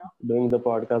doing the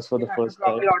podcast for You the have to first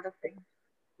drop time. a lot of things.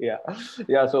 Yeah.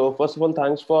 Yeah. So first of all,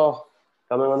 thanks for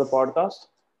coming on the podcast.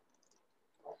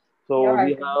 So You're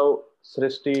we welcome. have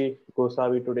Srishti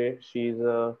Gosavi today. She's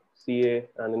a CA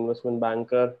and investment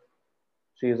banker.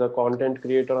 She's a content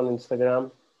creator on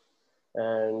Instagram.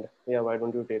 And yeah, why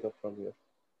don't you take up from here?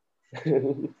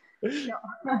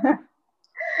 Sure.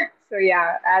 So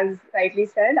yeah, as rightly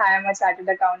said, I am a chartered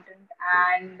accountant,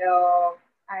 and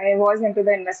I was into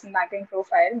the investment banking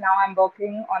profile. Now I'm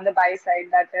working on the buy side,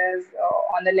 that is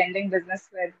on the lending business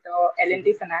with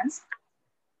L&T Finance.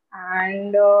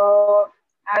 And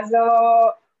as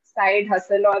a side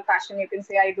hustle or passion, you can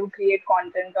say I do create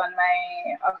content on my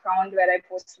account where I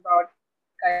post about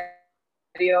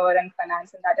career and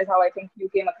finance, and that is how I think you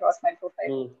came across my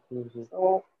profile.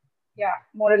 So yeah,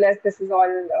 more or less, this is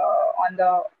all on the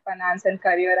finance and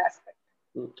career aspect.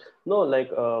 No,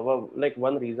 like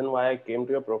one reason why I came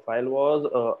to your profile was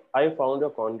I found your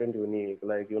content unique.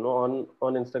 Like on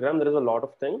Instagram there is a lot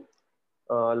of thing.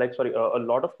 A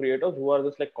lot of creators who are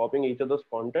just like copying each other's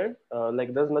content.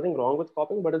 Like there's nothing wrong with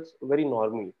copying, but it's very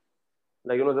normy.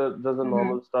 Like there's the Mm-hmm.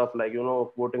 normal stuff like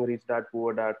quoting Rich Dad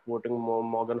Poor Dad, quoting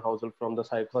Morgan Housel from The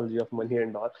Psychology of Money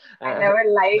and all. I Uh, never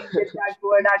liked Rich Dad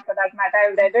Poor Dad for that matter.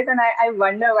 I've read it and I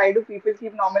wonder why do people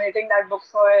keep nominating that book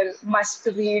for must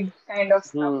read kind of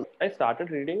stuff. I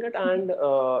started reading it, and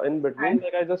in between, And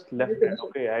like I just did you left it. finish it?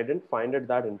 Okay, I didn't find it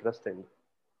that interesting,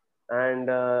 and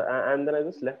then I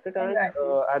just left it. And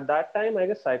Exactly. at that time, I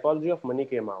guess Psychology of Money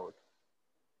came out,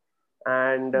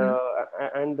 and Mm-hmm. uh,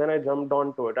 and then I jumped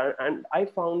onto it, and I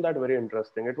found that very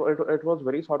interesting. It was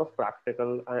very sort of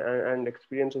practical, and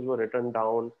experiences were written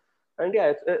down, and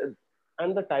yeah,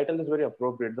 and the title is very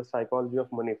appropriate, The Psychology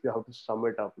of Money. If you have to sum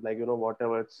it up, like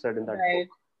whatever it's said in that book. Right,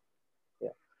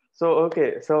 Yeah. So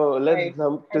okay, so let's right.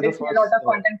 jump I to the did see a lot first. of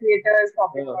content creators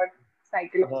talking Uh, about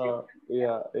psychology of money.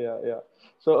 Yeah. yeah.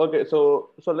 So okay, so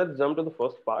let's jump to the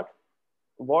first part.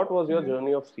 What was your Mm-hmm.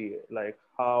 journey of CA? Like,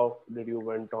 how did you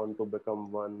went on to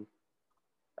become one,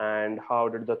 and how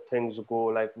did the things go?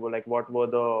 Like what were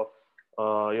the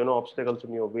obstacles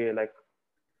in your way? Like,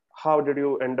 how did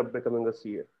you end up becoming a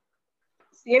CA?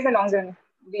 CA is a long journey,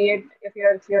 be it if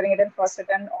you're clearing it in first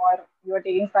attempt or you're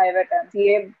taking five attempts.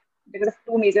 CA, because of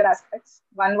two major aspects.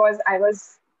 One was I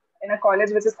was in a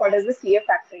college which is called as the CA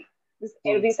factory. This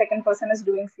Hmm. every second person is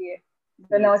doing CA.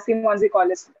 The Hmm. Nursi Monzi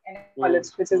College, NS Hmm. College,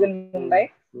 which is Hmm. in Hmm. Mumbai.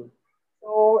 Hmm.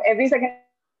 So every second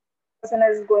person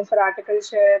is going for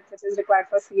articleship, which is required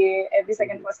for CA. Every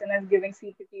second person is Hmm. giving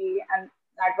CPT, and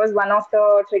that was one of the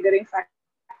triggering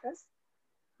factors.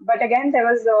 But again, there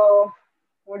was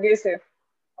what do you say?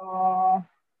 Uh,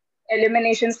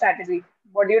 Elimination strategy.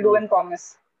 What do you do in Hmm. commerce?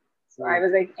 So I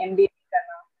was Hmm. like MBA nahi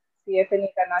karna, CFA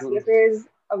nahi karna. Hmm. CFA is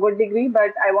a good degree,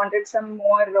 but I wanted some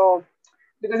more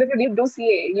because if you do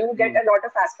CA, you get Hmm. a lot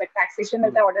of aspect. Taxation Hmm.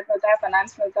 milta hai, audit milta hai,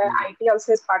 finance milta Hmm. hai, IT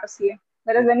also is part of CA.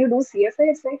 Whereas Hmm. when you do CFA,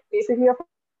 it's like basically you're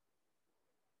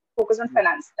focused on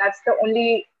finance. That's the only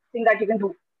thing that you can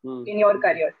do in your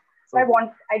career. Hmm. So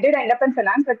Hmm. I did end up in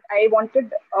finance, but I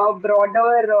wanted a broader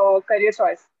career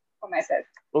choice for myself.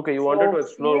 Okay, you wanted So to CA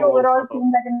explore more overall sort of.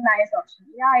 seemed like a nice option.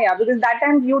 Yeah, yeah, because that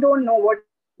time you don't know what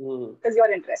is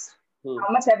your interest. How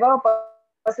much ever a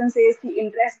person says the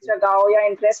interest jagao या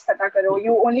interest pata karo,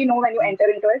 you only know when you enter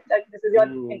into it that this is your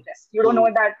interest. You don't know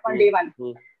Hmm. that on day Hmm. one.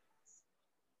 Hmm.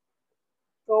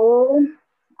 So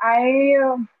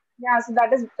so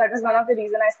that is one of the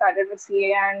reason I started with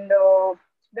CA, and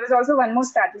there was also one more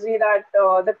strategy that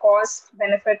the cost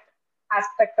benefit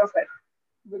aspect of it,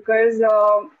 because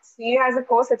CA as a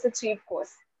course, it's a cheap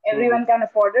course. Hmm. Everyone can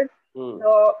afford it. Hmm.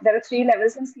 There are three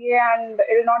levels in CA, and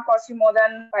it will not cost you more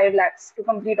than 5 lakhs to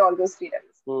complete all those three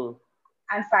levels. Hmm.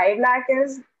 And 5 lakh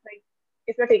is like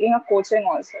if you're taking a coaching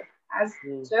also as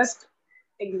Hmm. just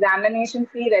examination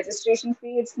fee, registration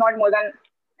fee, it's not more than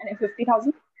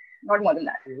 50,000, not more than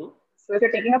that. Hmm. So if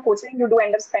you're taking a coaching, you do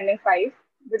end up spending five,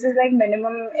 which is like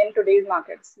minimum in today's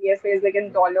market. CFA is like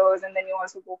in dollars, and then you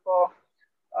also go for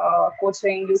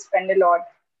coaching, you spend a lot.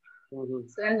 Hmm.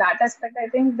 So in that aspect, I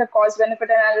think the cost benefit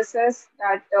analysis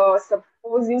that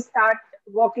suppose you start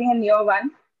working in year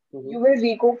one, Hmm. you will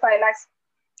recoup 5 lakhs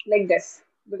like this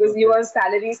because Okay. your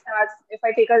salary starts. If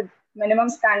I take a minimum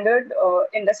standard,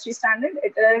 industry standard,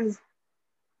 it is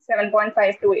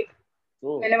 7.5 to 8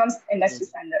 Oh. minimum Hmm. industry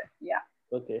standard. Yeah.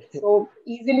 Okay. So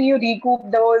easily you recoup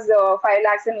those 5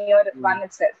 lakhs in year Hmm. one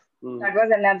itself. Hmm. That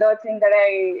was another thing that I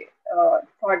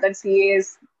thought that CA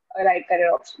is a right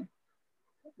career option.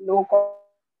 Low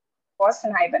cost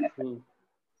and high benefit. Hmm.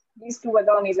 These two were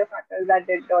the major factors that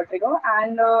did trigger.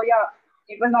 And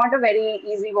it was not a very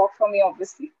easy walk for me,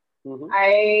 obviously. Hmm.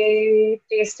 I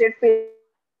tasted failure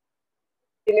multiple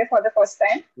times. failure for the first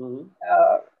time, Mm-hmm.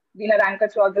 been a ranker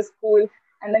throughout the school,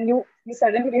 and then you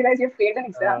suddenly realize you failed an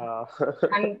exam, Uh,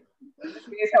 and the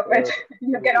face of it, uh,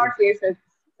 you cannot face it.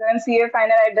 So in CA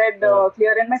final, I did uh,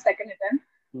 clear in my second attempt.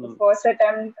 The hmm, first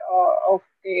attempt,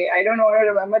 okay, I don't want to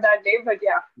remember that day, but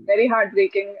yeah, very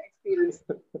heartbreaking experience.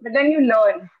 But then you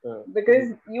learn hmm,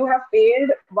 because you have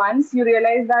failed once, you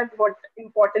realize that what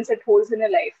importance it holds in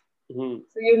your life. hmm,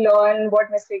 So you learn what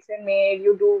mistakes you made,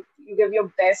 you give your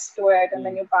best to it, and hmm.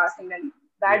 then you pass, and then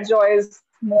that Yeah. joy is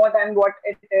more than what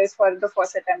it is for the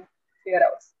first attempt clear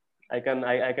out. I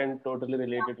can totally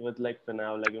relate it with like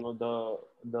Finav, like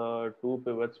the two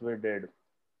pivots we did.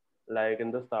 Like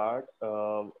in the start,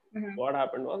 Mm-hmm. what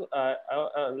happened was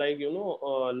like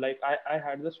like I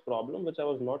had this problem which I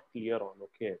was not clear on.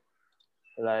 Okay,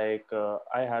 like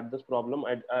I had this problem.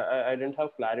 I didn't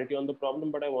have clarity on the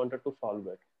problem, but I wanted to solve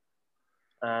it.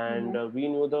 And Mm-hmm. we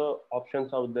knew the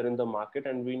options out there in the market,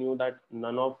 and we knew that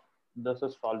none of this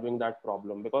is solving that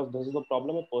problem because this is the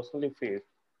problem I personally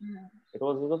faced. It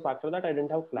was the factor that I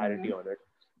didn't have Mm-hmm. clarity on it.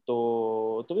 So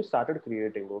we started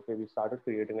creating. Okay, we started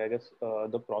creating. I guess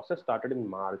the process started in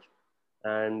March,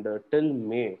 and till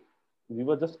May, we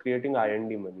were just creating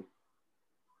IND money.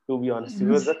 To be honest, we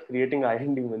were just creating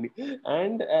IND money,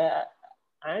 and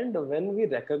and when we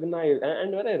recognize,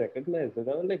 and when I recognized it,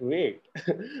 I was like, wait,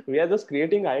 we are just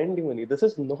creating IND money. This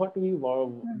is not we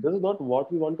want. This is not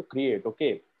what we want to create.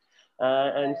 Okay,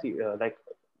 and see, like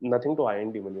nothing to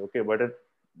IND money. Okay,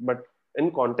 but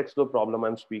in context of the problem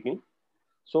I'm speaking.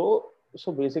 So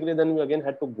basically then we again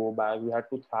had to go back. We had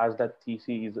to thrash that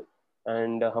thesis,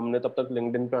 and हमने तब तक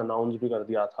LinkedIn पे announce भी कर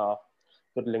दिया था.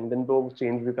 फिर LinkedIn पे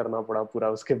चेंज भी करना पड़ा पूरा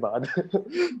उसके बाद.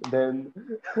 then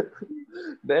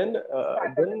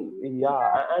Startup then release.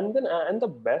 Yeah. yeah, and the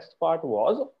best part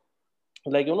was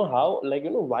like how like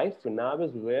why Finav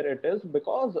is where it is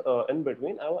because in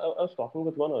between I was talking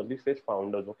with one early stage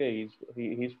founders. Okay,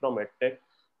 he's from edtech,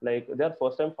 like they're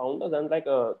first time founders, and like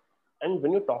and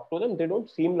when you talk to them they don't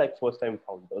seem like first time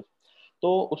founders. तो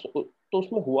उस तो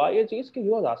उसमें हुआ ये चीज कि he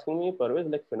was asking me, Parvez,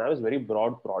 like Finav is very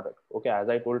broad product. Okay, as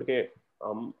I told के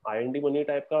हम IND money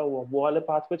टाइप का वो वाले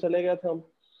पाथ पे चले गए थे हम.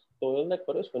 तो like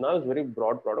Parvez, Finav is very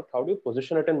broad product. How do you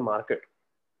position it in market?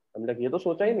 I'm like, ये तो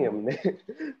सोचा ही नहीं Mm-hmm.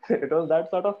 हमने. It was that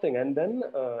sort of thing. And then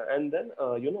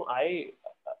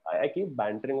I keep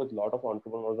bantering with a lot of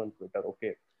entrepreneurs on Twitter.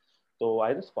 Okay, so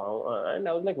I just found and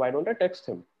I was like, why don't I text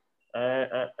him?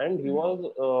 And he Mm-hmm.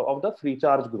 was of the free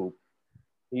charge group.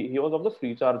 He was of the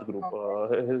free charge group.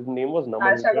 Okay. His name was Kunal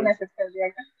Naman. Shah को message कर दिया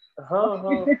क्या? हाँ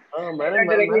हाँ Okay. हाँ, I know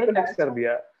directly मैंने text Kunal कर शाह.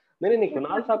 दिया. नहीं नहीं नहीं,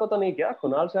 कुणाल शाह को तो नहीं किया.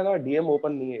 कुणाल शाह का डीएम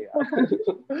ओपन नहीं है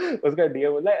यार. उसका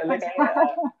डीएम like अच्छा.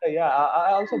 yeah,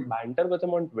 I also banter with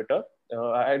him on Twitter.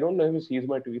 I don't know if he sees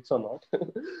my tweets or not.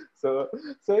 so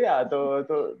yeah,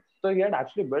 so he had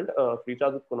actually built free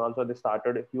charge with Kunal. So they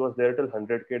started. He was there till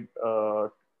 100k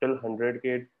till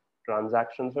 100k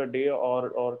transactions a day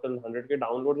or till 100k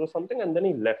downloads or something, and then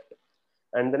he left.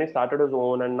 And then he started his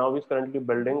own, and now he's currently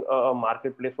building a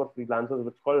marketplace for freelancers,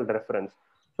 which is called Reference.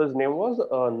 So his name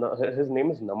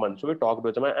is Naman. So we talked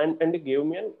with him, and he gave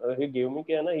me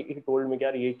क्या ना, he told me कि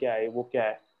यार ये क्या है वो क्या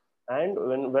है.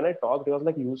 And when I talked, he was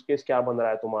like, use case क्या बन रहा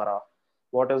है तुम्हारा,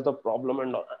 what is the problem,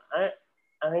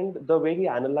 and the way he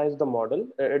analyzed the model,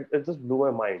 it just blew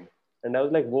my mind. And I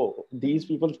was like, whoa, these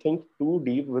people think too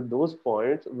deep with those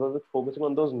points, with focusing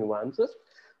on those nuances.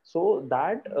 So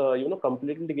that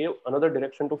completely gave another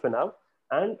direction to Finav,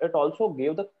 and it also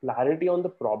gave the clarity on the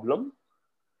problem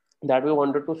that we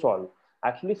wanted to solve.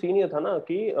 Actually, seen ये था ना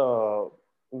कि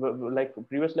like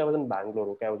previously I was in Bangalore.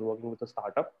 Okay, I was working with a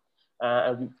startup.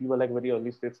 We were like very early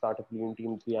stage startup lean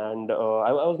team थी, and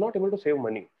I was not able to save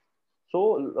money.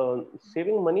 So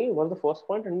saving money was the first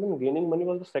point, and then gaining money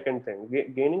was the second thing.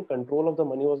 Gaining control of the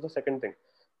money was the second thing.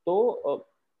 So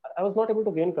I was not able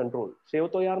to gain control. Save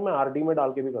तो यार मैं RD में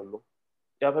डाल के भी कर लूँ,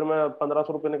 या फिर मैं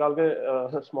 1500 रुपये निकाल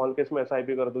के स्मॉल केस में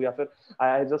SIP कर दूं, या फिर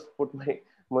I just put my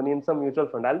money in some mutual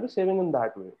fund. I'll be saving in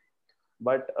that way.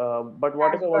 But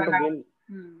what if As I per want to now. gain?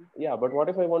 Yeah, but what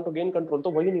if I want to gain control?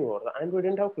 तो वही नहीं हो रहा. And we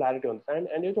didn't have clarity on this.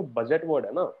 And ये जो budget word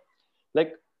है ना,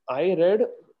 like I read,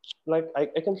 like I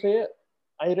can say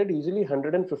I read easily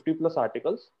 150 plus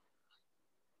articles.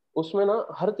 उसमें ना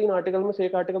हर 3 आर्टिकल में से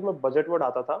एक आर्टिकल में बजट वर्ड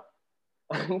आता था.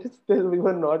 And still we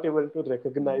were not able to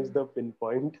recognize the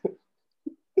pinpoint.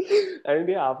 And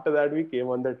yeah, after that we came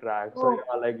on the track. So Oh,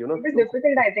 yeah, like it is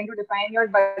difficult, I think, to define your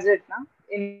budget, na?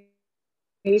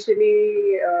 Initially,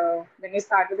 when you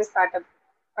start with a startup,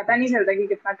 पता नहीं चलता कि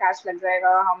कितना cash लग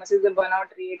जाएगा, how much is the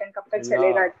burnout rate, and कब तक yeah,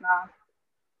 चलेगा इतना.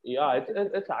 yeah, It is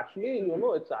it's difficult. actually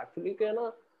it's actually क्या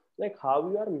ना, like how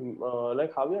we are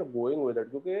going with it,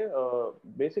 क्योंकि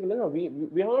basically ना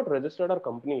we have not registered our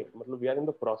company yet. मतलब we are in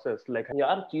the process. like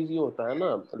यार चीज ये होता है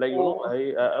ना, like Oh,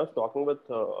 I was talking with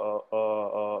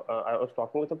I was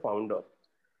talking with a founder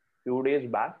few days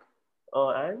back,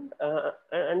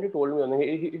 and he told me, and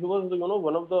he was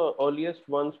one of the earliest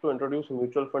ones to introduce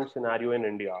mutual fund scenario in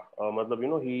India.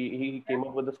 मतलब he came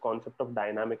up with this concept of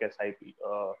dynamic SIP.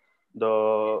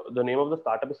 The name of the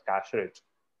startup is Cash Rich.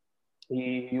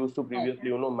 He used to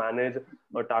previously okay. manage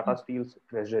Tata Steel's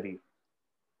treasury.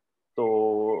 So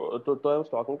I was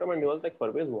talking to him and he was like,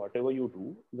 Parvez, whatever you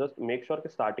do, just make sure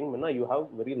that starting mein na, you have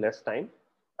very less time,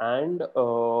 and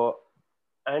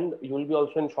you will be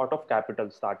also in short of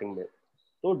capital starting में.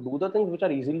 So do the things which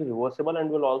are easily reversible and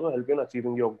will also help you in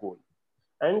achieving your goal.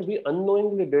 And we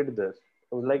unknowingly did this.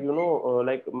 Like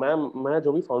like मैं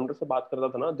जो भी founder से बात करता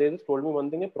था ना, they just told me one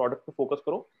thing है, product पे फोकस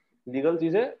करो, लीगल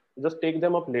चीजें just take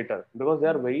them up later because they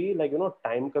are very like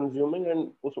time consuming,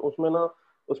 and उसमें ना,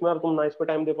 उसमें यार तुम ना इस पे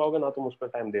टाइम दे पाओगे ना तुम उस पे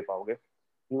टाइम दे पाओगे,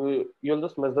 you'll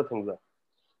just mess the things up.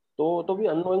 So we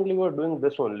unknowingly were doing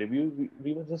this only.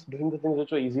 We were just doing the things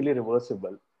which were easily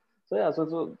reversible. So yeah,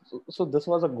 so this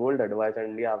was a gold advice,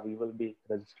 and yeah, we will be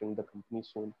registering the company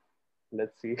soon.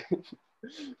 Let's see.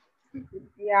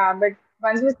 Yeah, but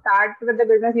once you start with the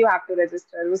business, you have to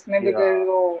register. उसमें Yeah. because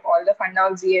all the fund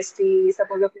out GST,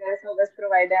 suppose if you're a service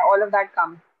provider, all of that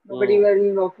come. Nobody Hmm.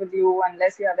 will work with you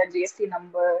unless you have a GST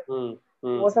number. Hmm.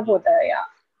 Hmm. वो सब होता है, yeah.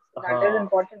 So that is Huh.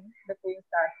 important before you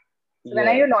start. So when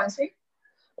are Yeah. you launching?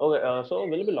 Okay. So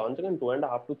we'll be launching in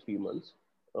 2.5 to 3 months.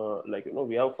 Like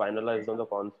we have finalized on the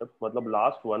concept. Matlab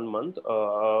last 1 month,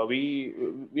 we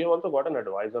have also got an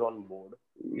advisor on board.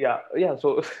 Yeah.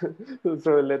 So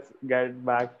so let's get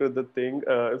back to the thing.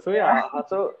 So Yeah. yeah,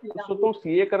 so तुम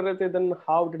CA कर रहे थे, then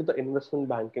how did the investment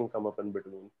banking come up in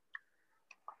between?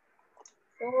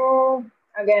 So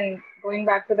again, going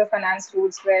back to the finance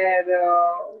roots where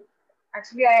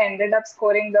actually I ended up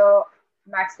scoring the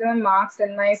maximum marks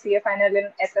in my CA final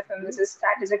in SFM, which is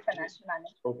Strategic Financial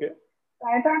Management. Okay. So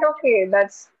I thought, okay,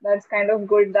 that's kind of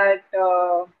good that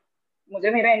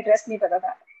मुझे मेरा interest नहीं पता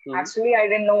था. Hmm. Actually, I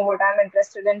didn't know what I'm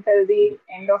interested in till the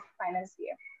end of finance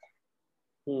year.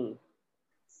 Hmm.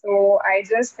 So I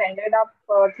just ended up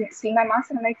seeing my marks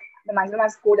and I'm like, the maximum I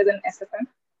scored is in SFM.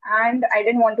 And I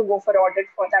didn't want to go for audit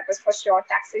for that was for sure.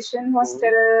 Taxation was Hmm.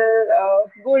 still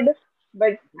good,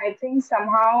 but I think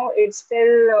somehow it's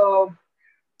still,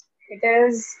 it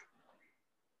is,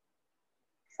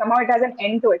 somehow it has an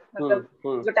end to it. Hmm. मतलब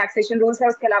Hmm. जो taxation rules है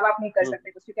उसके अलावा आप नहीं कर Hmm.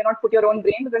 सकते कुछ. You cannot put your own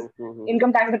brain because Hmm.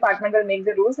 income tax department will make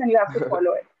the rules and you have to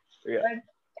follow it. Yeah. But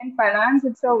in finance,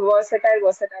 it's a versatile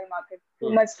market. Too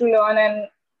Hmm. much to learn, and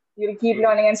you'll keep Hmm.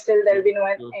 learning, and still there'll Hmm. be no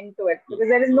Hmm. end to it Hmm. because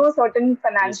there is Hmm. no certain Hmm.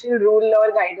 financial rule or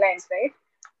guidelines, right?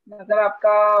 मतलब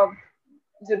आपका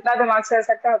जितना दिमाग चल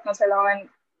सकता है उतना चलाओ and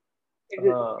it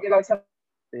will हाँ. give out some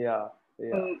Yeah.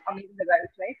 Yeah. amazing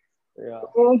results, right? Yeah.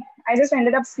 So I just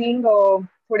ended up seeing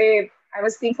today. I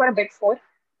was seeing for a big four,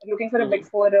 looking for a big Hmm.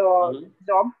 four Hmm.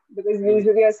 job because Hmm.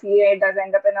 usually a CA does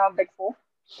end up in a big four.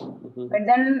 Hmm. But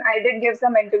then I did give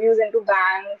some interviews into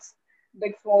banks,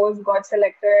 big fours, got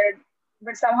selected,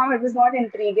 but somehow it was not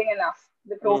intriguing enough,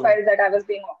 the Hmm. profiles that I was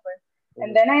being offered. And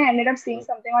Hmm. then I ended up seeing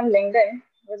something on LinkedIn,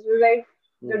 which was like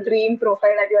the Hmm. dream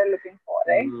profile that you are looking for,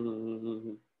 right?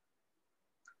 Hmm.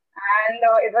 And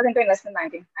it was into investment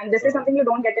banking. And this is Uh-huh. something you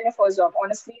don't get in your first job.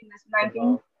 Honestly, investment Uh-huh.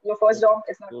 banking, your first Hmm.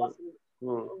 job is not Hmm. possible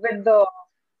Hmm. with the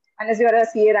unless you're a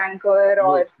CA ranker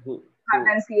or Hmm. have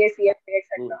done CA, CFA, Hmm.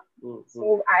 etc. Hmm. Hmm.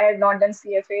 So I had not done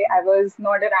CFA. I was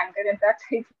not a ranker. In fact,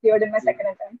 I cleared in my Hmm.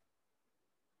 second attempt.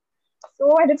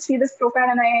 So I did see this profile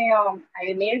and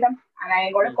I mailed them and I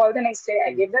got a Hmm. call the next day.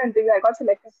 I Hmm. gave the interview. I got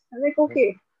selected. I was like, okay.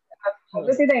 Uh-huh.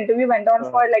 Obviously, the interview went on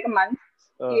Uh-huh. for like a month.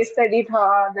 Uh, Case study था.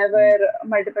 There hmm. were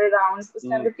multiple rounds. उस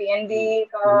time Hmm. पे Hmm. PNB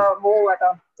का Hmm. वो हुआ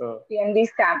था. Uh, PNB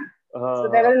scam. So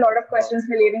there uh, were a lot of uh, questions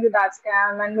relating to that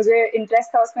scam, and मुझे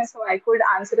interest था उसमें, so I could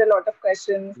answer a lot of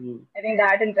questions. hmm. I think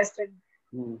that interested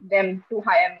Hmm. them to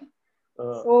hire me.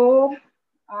 Uh, So,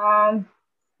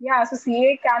 yeah, so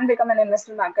CA can become an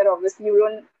investment banker. Obviously, you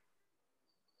don't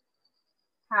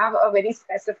have a very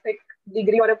specific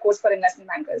degree or a course for investment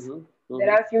bankers. mhm, There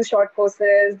mhm, are a few short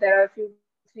courses, there are a few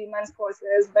 3 months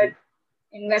courses, but mhm.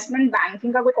 investment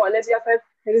banking का कोई college या फिर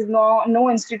there is no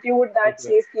institute that Okay.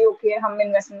 says कि okay हम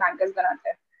investment bankers बनाते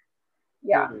हैं.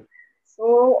 Yeah. Hmm.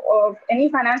 So any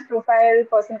finance profile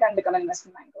person can become an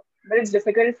investment banker, but it's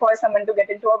difficult for someone to get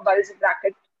into a bulge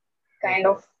bracket kind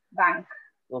Okay. of bank.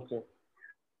 Okay.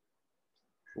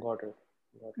 Got it.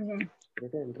 Got it. Mhm.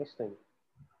 Pretty interesting.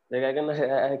 Like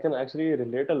I can actually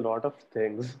relate a lot of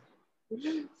things.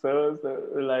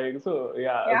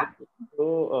 Yeah. Yeah. So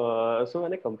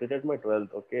when I completed my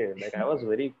 12th, okay, like I was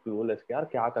very clueless कि यार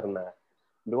क्या करना है,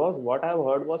 because what I've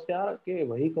heard was यार कि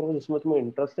वही करो जिसमें तुम्हें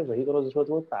इंटरेस्ट है, वही करो जिसमें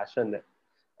तुम्हें पैशन है.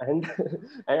 And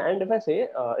and if I say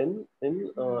in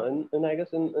I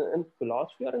guess in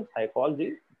philosophy or in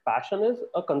psychology, passion is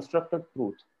a constructed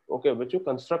truth, okay, which you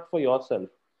construct for yourself.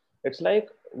 It's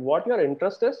like what your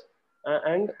interest is,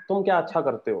 and तुम क्या अच्छा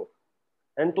करते हो,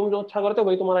 and तुम जो अच्छा करते हो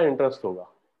वही तुम्हारा इंटरेस्ट होगा.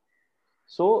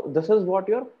 So this is what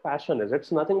your passion is.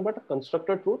 It's nothing but a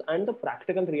constructed truth, and the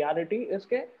practical reality is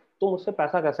कि तुम उससे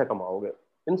पैसा कैसे कमाओगे.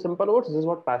 In simple words, this is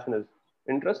what passion is.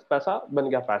 Interest पैसा बन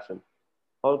गया passion.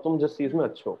 और तुम जिस चीज में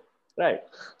अच्छे हो, right?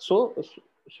 So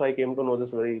I came to know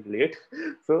this very late.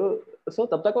 so so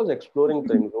तब तक I was exploring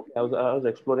things. Okay, I was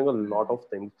exploring a lot of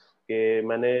things. कि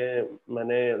मैंने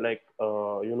like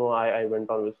I went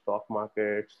on with stock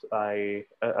markets. I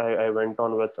went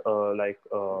on with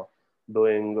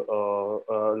doing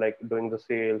the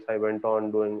sales. I went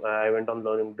on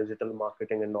learning digital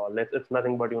marketing and all. It's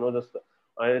nothing but just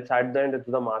it's at the end it's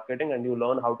the marketing, and you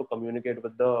learn how to communicate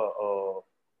with the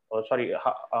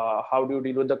how do you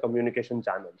deal with the communication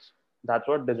channels. That's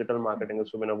what digital marketing is.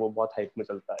 So मैंने वो बहुत hype में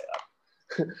चलता है यार.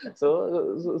 So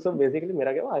basically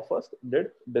मेरा क्या हुआ, I first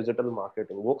did digital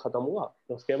marketing. वो खत्म हुआ,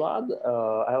 उसके बाद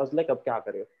I was like अब क्या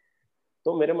करें.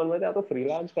 तो मेरे मन में था या तो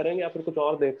फ्रीलांस करेंगे या फिर कुछ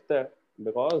और देखते हैं.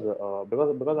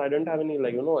 Because I didn't have any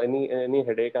any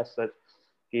headache as such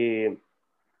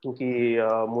कि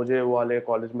मुझे वो वाले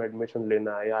कॉलेज में एडमिशन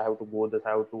लेना है, या I have to go this,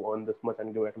 I have to earn this much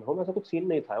and give at home. ऐसा कुछ सीन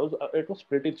नहीं था. It was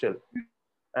pretty chill.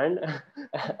 And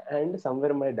and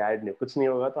somewhere my dad ने कुछ नहीं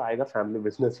होगा तो आएगा फैमिली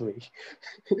बिजनेस में ही.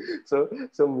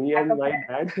 so me and Backup my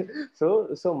plan.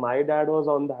 dad, so my dad was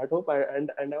on that hope,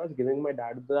 and I was giving my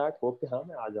dad that hope कि हाँ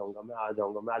मैं आ जाऊंगा,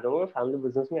 मैं फैमिली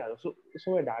बिजनेस में आ जाऊंगा. So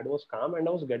my dad was calm, and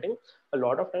I was getting a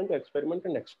lot of time to experiment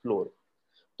and explore.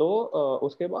 तो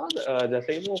उसके बाद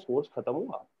जैसे ही वो कोर्स खत्म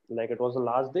हुआ, like it was the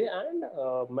last day, and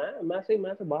मैं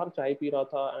से बाहर चाय पी रहा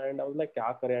था, एंड आई वाज लाइक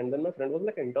क्या करें. And then my friend was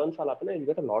like Internshala पे ना you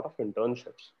get a lot of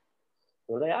internships.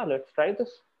 बोला यार लेट्स ट्राई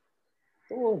दिस.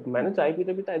 तो मैंने चाय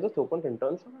पीते पीते I just open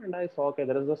Internshala, and I saw कि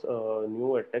there is this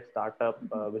new tech startup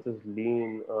which is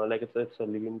lean, like it's a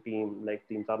lean team, like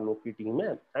 3-4 लोग की टीम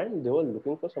है, and they were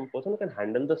looking for some person who can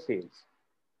handle the sales.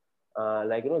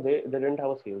 They didn't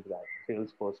have a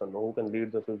salesperson who can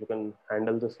lead the sales, who can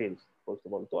handle the sales first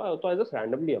of all. So I just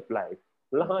randomly applied.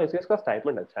 बोला हाँ इसका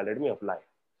stipend अच्छा है, let me apply.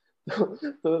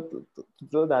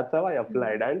 so that's how I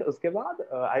applied, and उसके बाद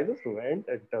I just went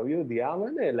interview दिया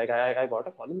मैंने, like I got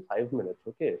a call in 5 minutes.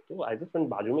 Okay, so I just went,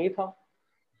 बाजू में ही था.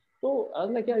 So I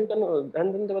was like yeah you can,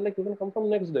 and then they were like you can come from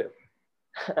next day.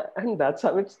 And that's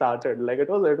how it started. Like it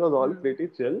was all pretty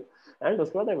chill, and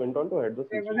उसके बाद I went on to head the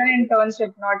It sales was team. an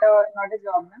internship, not a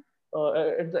job, na?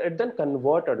 It then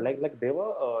converted, like they were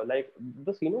like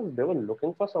the seniors, they were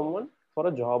looking for someone for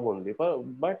a job only,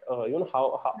 but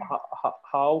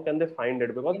how can they find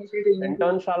it, because Initially.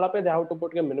 internशाला पे they have to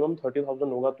put के minimum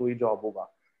 30,000 होगा तो ही job होगा.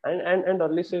 And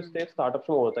early stage startups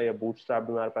में होता है ये bootstrapped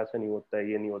में, यार पैसे नहीं होता है,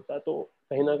 ये नहीं होता है, तो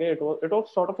कहीं ना कहीं it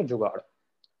was sort of a जुगाड़.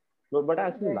 But I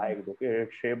actually Right. liked. Okay,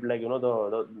 it shaped like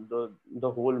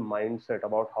the whole mindset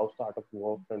about how startup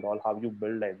works and all, how you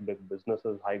build like big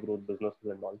businesses, high growth businesses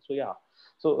and all. So yeah,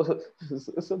 so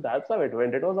so that's how it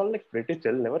went. It was all like pretty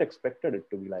chill. Never expected it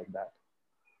to be like that.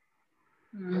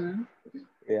 Mm-hmm.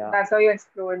 Yeah, That's how you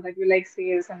explored that you like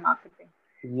sales and marketing.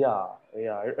 yeah.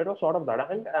 It was sort of that,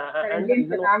 and Currently the in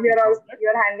reason why Fanav, I found it.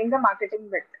 you're handling the marketing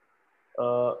bit.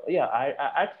 Yeah, I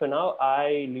at Finav I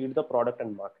lead the product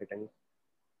and marketing.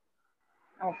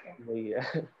 Okay. Yeah.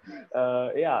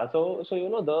 Nice. Yeah. So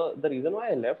the reason why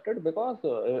I left it, because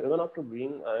even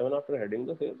after heading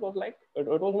the sales was like it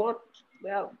was not,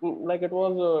 yeah, like it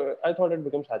was I thought it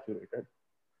became saturated.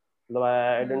 Though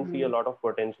I didn't see a Mm-hmm. lot of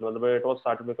potential. The way it was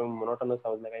started becoming monotonous, I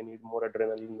was like I need more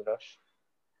adrenaline rush,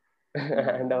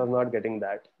 and I was Mm-hmm. not getting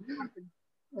that. Happens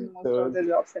in most of So the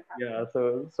jobs that yeah,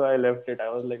 happen. so I left it. I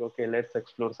was like okay, let's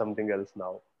explore something else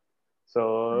now. So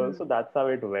Mm-hmm. that's how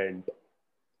it went.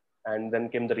 And then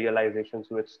came the realizations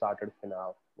which started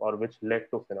Finav, or which led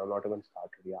to Finav, not even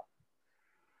started. Yeah.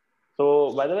 So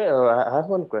by the way, I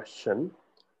have one question.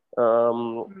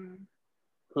 Um,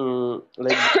 Mm-hmm.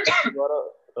 like you are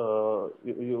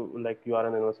you like you are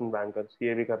an investment banker,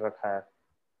 CA भी कर रखा है.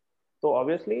 So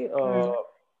obviously,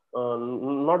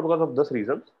 not because of this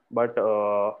reason, but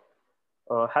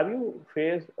have you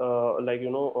faced like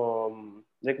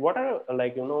what are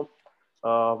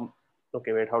um,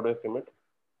 okay, wait, how do I frame it?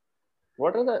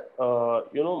 What are the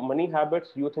money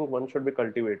habits you think one should be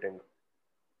cultivating?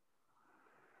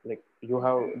 Like you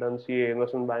have done CA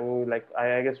investment banking. Like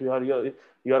I guess you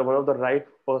are one of the right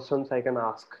persons I can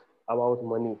ask about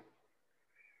money.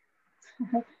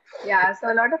 Yeah,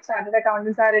 so a lot of chartered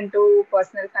accountants are into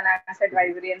personal finance Mhm.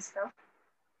 advisory and stuff.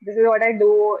 This is what I do,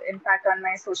 in fact, on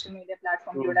my social media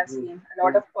platform. You would have Mhm. seen a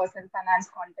lot Mhm. of personal finance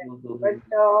content. But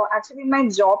Mhm. actually, in my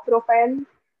job profile,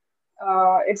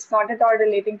 it's not at all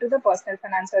relating to the personal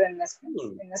finance or investments.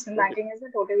 Hmm. Investment Okay. banking is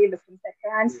a totally different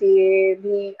sector, and CA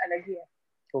bhi alag hi hai.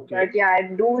 Okay. But yeah, I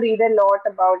do read a lot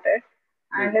about it.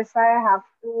 Hmm. And if I have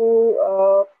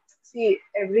to see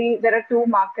there are two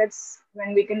markets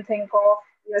when we can think of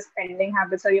your spending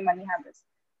habits or your money habits.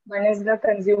 One is the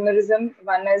consumerism,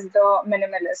 one is the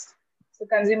minimalist. So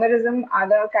consumerism are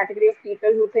the category of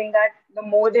people who think that the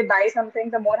more they buy something,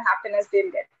 the more happiness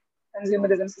they'll get. Hmm.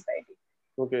 Consumerism society.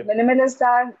 Okay. Minimalists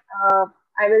are,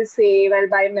 I will save, I'll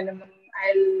buy minimum,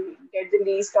 I'll get the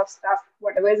least of stuff,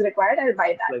 whatever is required, I'll buy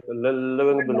that. Like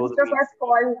living But below most the of means. us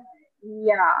fall,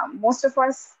 yeah, most of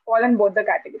us fall in both the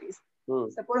categories. Hmm.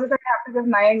 Suppose if I have to give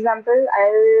my example,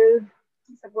 I'll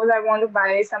suppose I want to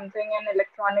buy something, an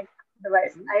electronic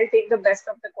device. I'll take the best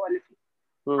of the quality.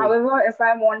 Hmm. However, if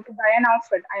I want to buy an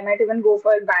outfit, I might even go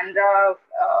for Bandra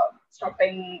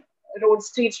shopping, road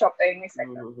street shopping, Hmm. etc.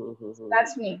 Hmm. Hmm. Hmm.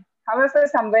 That's me. However, for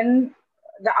someone,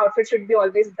 the outfit should be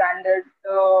always branded.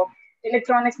 The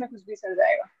electronics में कुछ भी चल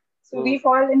जाएगा. So Hmm. we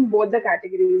fall in both the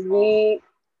categories. We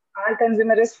are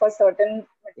consumerist for certain Hmm.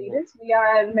 materials. We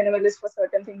are minimalist for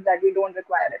certain things that we don't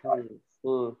require at all. Hmm.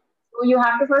 Hmm. So you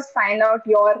have to first find out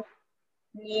your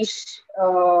niche.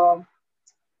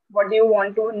 What do you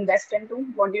want to invest into?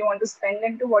 What do you want to spend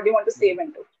into? What do you want to Hmm. save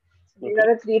into? So these Okay. are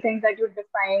the three things that you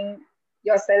define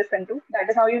yourself into. That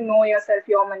is how you know yourself,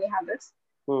 your money habits,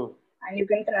 Hmm. and you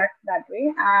can track that way.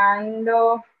 And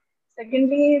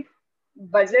secondly,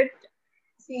 budget.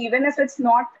 See, even if it's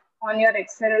not on your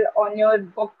Excel, on your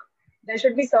book, there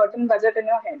should be certain budget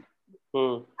in your head.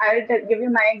 Hmm. Give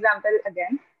you my example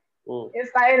again. Hmm.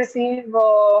 If I receive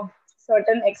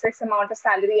certain XX amount of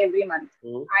salary every month,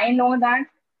 Hmm. I know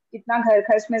that इतना घर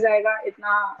खर्च में जाएगा,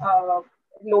 इतना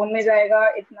loan में जाएगा,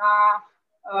 इतना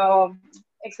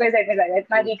XYZ में जाएगा,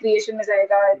 इतना Hmm. recreation में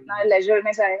जाएगा, इतना leisure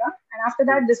में जाएगा, and after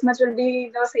Hmm. that this much will be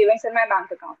the savings in my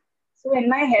bank account. So in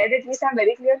my head, at least I'm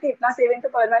very clear कि इतना saving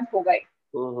तो per month होगा ही,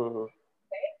 Hmm.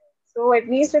 right? So at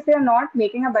least if you're not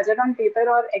making a budget on paper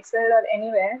or Excel or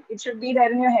anywhere, it should be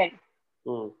there in your head.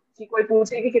 Hmm. कि कोई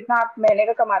पूछे कि कितना आप महीने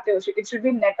का कमाते हो, it should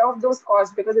be net of those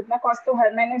cost because इतना कॉस्ट तो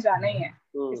हर महीने जाना ही है.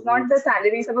 Hmm. It's Hmm. Not the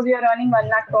salary. Suppose you are earning 1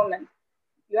 lakh per month,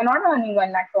 you are not earning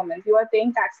 1 lakh per month. You are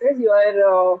paying taxes, you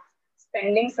are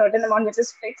spending certain amount which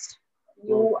is fixed.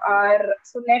 You Hmm. are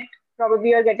so net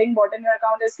probably you're getting bought in your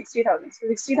account is 60,000. So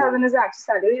Hmm. 60,000 is the actual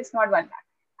salary, it's not 1 lakh.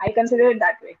 I consider it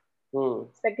that way. Hmm.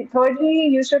 Second, thirdly,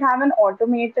 you should have an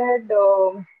automated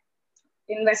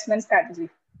investment strategy.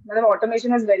 मतलब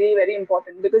automation is very very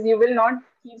important because you will not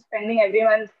keep spending every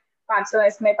month 500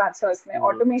 इसमें 500 इसमें. Hmm.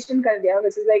 Automation कर दिया,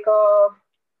 which is like a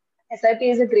SIP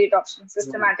is a great option, Hmm.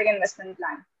 systematic investment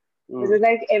plan. This Hmm. is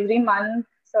like every month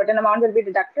certain amount will be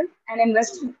deducted and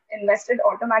invested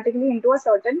automatically into a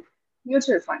certain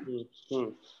mutual fund, Hmm. Hmm.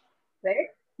 right?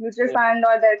 Mutual Yeah. fund,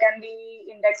 or there can be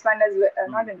index fund as well,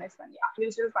 Hmm. not index fund, yeah,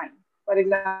 mutual fund. For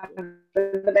example,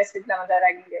 the best example that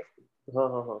I can give. Ha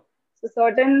ha ha. So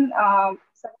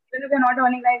even if you're not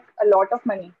earning like a lot of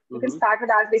money, you can Hmm. start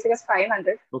with as basic as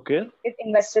 500. Okay. It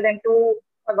invested into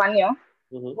for 1 year.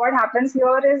 Hmm. What happens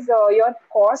here is your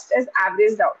cost is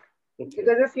averaged out. Okay.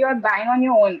 Because if you are buying on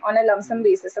your own on a lump sum Hmm.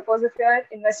 basis, suppose if you are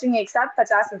investing एक साथ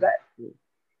 50,000 Hmm.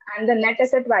 and the net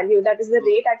asset value, that is the Hmm.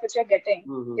 rate at which you're getting,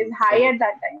 Hmm. is high at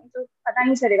that time. So पता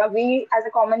नहीं चलेगा. We as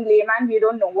a common layman, we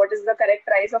don't know what is the correct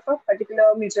price of a particular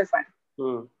mutual fund.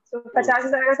 Hmm. So Hmm.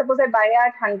 50,000 का suppose I buy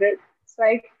at 100, so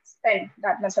I spend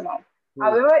that much amount. Hmm.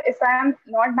 However, if I am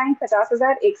not buying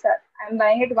 50,000 एक साथ, I am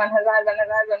buying it 1,000, 1,000,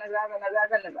 1,000, 1,000,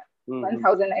 1,000, Hmm.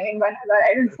 1,000. I mean 1,000.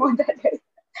 I don't know what that is.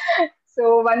 So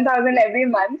 1,000 every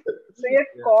month. So your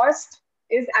Yeah. cost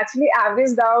is actually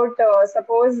averaged out.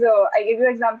 Suppose I give you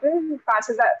example,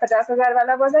 5,000, 50,000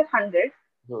 wala was at 100.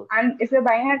 Hmm. And if you're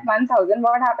buying at 1,000,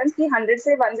 what happens? कि 100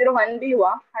 से 101 भी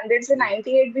हुआ, 100 से Hmm.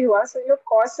 98 भी हुआ. So your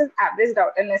cost is averaged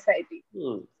out in SIP.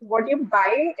 Hmm. What you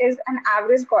buy is an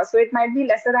average cost. So it might be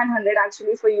lesser than 100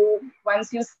 actually for you.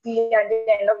 Once you see at the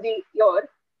end of the year,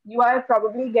 you are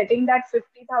probably getting that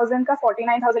 50,000 ka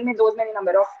 49,000 में those many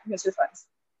number of mutual funds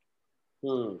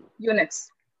Hmm. units.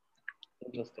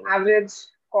 Interesting. Average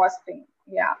costing.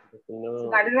 Yeah. Interesting. So No.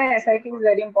 that is why SIP is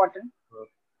very important.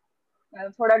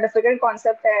 थोड़ा difficult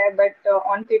concept है, but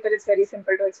on paper it's very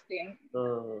simple to explain.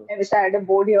 Uh, I wish I had a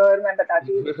board here. मैं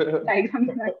बताती diagram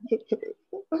बना के.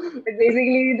 But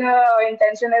basically, the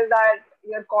intention is that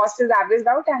your cost is averaged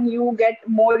out and you get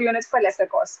more units for lesser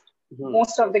cost.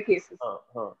 Most of so, the cases.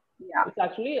 huh. Yeah. It's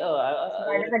actually So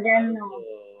that is like again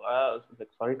I was like,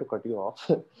 sorry to cut you off.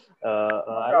 no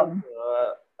problem.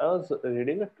 I was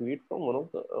reading a tweet from one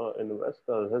of the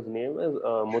investors. His name is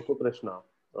Muthu Krishna.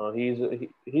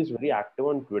 He's very active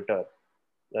on Twitter.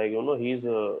 Like he's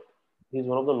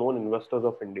one of the known investors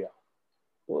of India.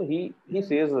 So he Mhm.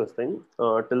 says this thing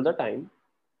till the time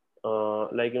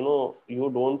like you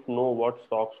don't know what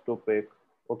stocks to pick.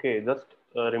 Okay, just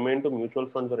remain to mutual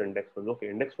funds or index funds. Okay,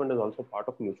 index fund is also part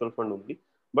of mutual fund only,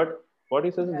 but what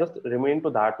he says is Right. just remain to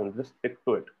that one, just stick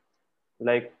to it.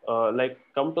 Like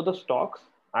come to the stocks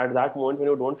at that moment when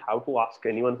you don't have to ask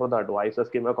anyone for the advices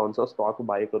कि मैं कौन सा stock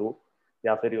buy करूँ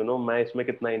या फिर मैं इसमें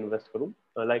कितना invest करूँ.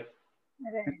 Like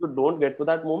if Right. you don't get to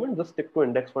that moment, just stick to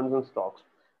index funds and stocks.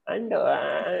 And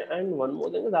one more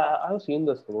thing is I have seen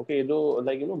this thing. Okay, though,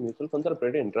 like mutual funds are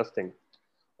pretty interesting.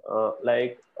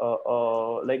 Like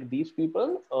these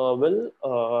people will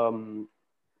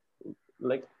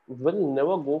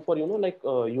never go for like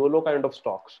YOLO kind of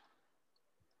stocks.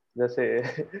 Just say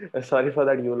sorry for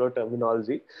that YOLO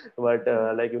terminology, but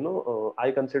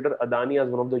I consider Adani as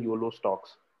one of the YOLO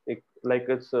stocks. Like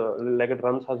it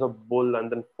runs as a bull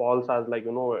and then falls as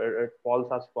it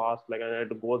falls as fast like and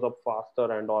it goes up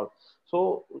faster and all.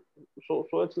 So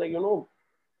so it's like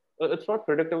it's not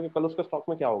predictive कि कल उसके stock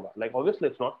में क्या होगा. Like obviously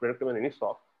it's not predictive in any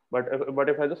stock, but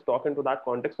if I just talk into that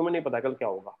context तो मैं नहीं पता कल क्या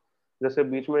होगा. जैसे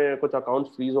बीच में कुछ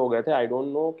अकाउंट्स फ्रीज हो गए थे. आई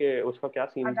डोंट नो कि उसका क्या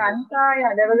सीन था. Adanta,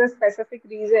 yeah, there was a specific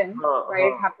reason हाँ why हाँ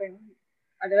it happened.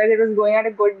 Otherwise, it was going at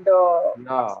a good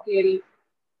या scale.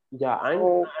 या So, एंड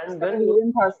उसका तो देन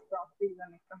reason था stock freeze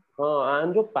होने का. हाँ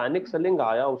एंड जो पैनिक सेलिंग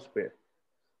आया उस पे.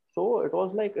 So it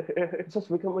was like it just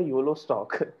became a YOLO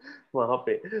stock वहां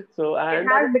पे. So It and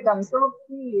has become so.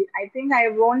 See, I think I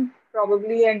won't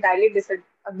probably entirely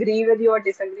agree with you or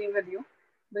disagree with you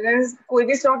because कोई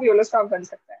भी stock YOLO stock बन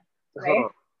सकता है, हाँ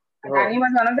right? हाँ Adani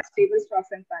was one of the stable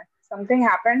stocks in fact. Something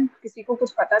happened, किसी को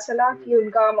कुछ पता चला कि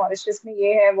उनका मॉरिशस में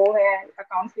ये है वो है,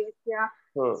 अकाउंट फ्रीज किया,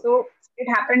 हाँ so it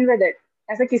happened with it.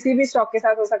 ऐसा किसी भी स्टॉक के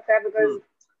साथ हो सकता है because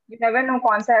you never know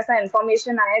कौन सा ऐसा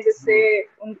इंफॉर्मेशन आए जिससे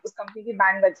उस कंपनी की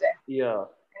बैंड बच जाए, yeah.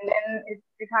 and then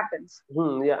it happens.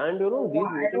 Yeah, and So these I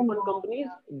mutual don't fund know. companies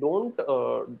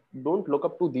Yeah. don't look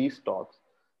up to these stocks.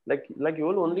 Like you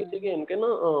will only see कि इनके ना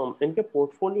इनके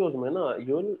portfolios में ना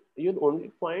you'll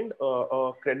only find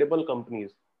credible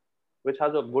companies which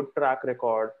has a good track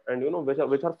record and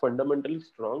which are fundamentally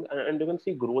strong and you can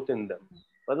see growth in them.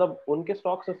 मतलब उनके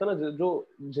stocks ऐसे ना जो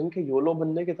जिनके YOLO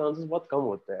बनने के chances बहुत कम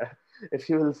होते हैं. If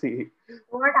you will see.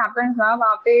 So what happens ना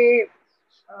वहाँ पे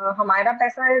हमारा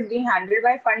पैसा is being handled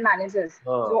by fund managers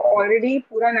हाँ जो हाँ already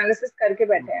पूरा analysis करके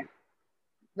बैठे हैं.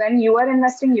 When you are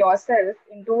investing yourself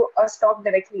into a stock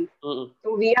directly, hmm,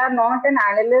 so we are not an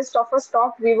analyst of a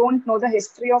stock. We won't know the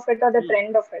history of it or the hmm,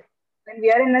 trend of it. When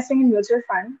we are investing in mutual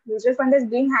fund is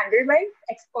being handled by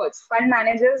experts, fund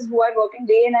managers who are working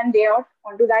day in and day out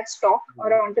onto that stock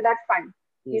or onto that fund.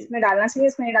 हम्म, इसमें डालना चाहिए,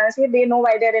 इसमें नहीं डालना चाहिए. They know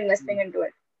why they are investing into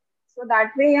it. So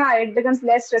that way, yeah, it becomes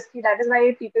less risky. That is why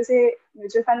people say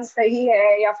mutual funds sahi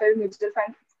hai या फिर mutual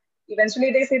fund.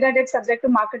 Eventually, they say that it's subject to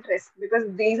market risk because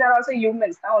these are also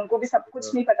humans. ना उनको भी सब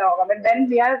कुछ नहीं पता होगा. But then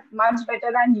we are much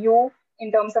better than you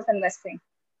in terms of investing.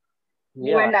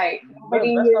 You yeah, and I.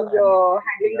 Nobody best is analyst.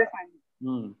 handling the Yeah. fund.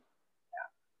 Hmm.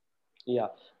 Yeah.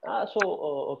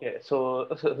 Okay.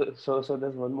 So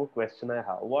there's one more question I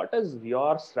have. What is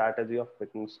your strategy of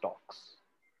picking stocks?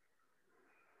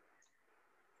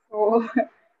 So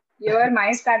my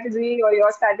strategy or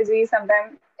your strategy,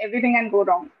 sometimes everything can go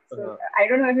wrong. So Uh, I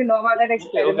don't know if you know about that okay.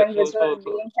 experiment which was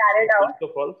being carried So out.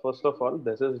 first of all,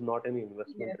 this is not any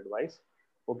investment Yes. advice.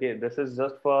 Okay, this is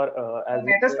just for तो as you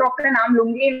मैं तो said, stock का नाम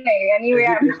लूंगी ही नहीं. Anyway,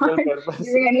 I'm educational not purpose.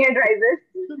 giving any advices.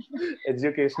 I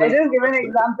Educational just give an purpose.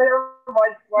 example of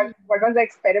what was the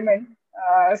experiment.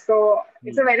 So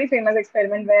it's a Hmm. very famous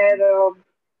experiment where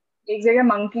एक जगह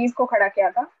monkeys को खड़ा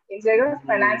किया था, एक जगह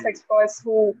finance Hmm. experts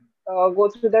who go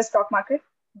through the stock market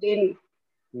daily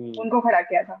Hmm. उनको खड़ा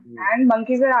किया था. Hmm. And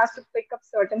monkeys were asked to pick up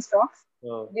certain stocks.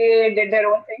 Uh, They did their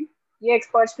own thing. ये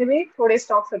experts ने भी थोड़े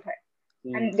stocks उठाए.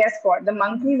 hmm. And guess what? The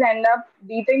monkeys end up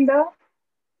beating the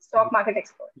stock market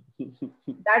expert.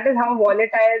 That is how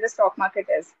volatile the stock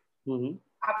market is. Hmm.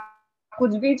 आप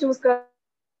कुछ भी choose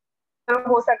करो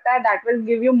हो सकता है that will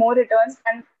give you more returns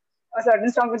than a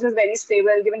certain stock which is very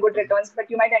stable, giving good returns, but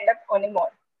you might end up earning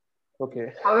more. Okay.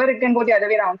 However, it can go the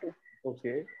other way around too.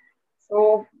 Okay.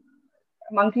 So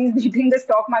monkeys beating the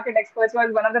stock market experts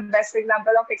was one of the best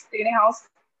example of explaining how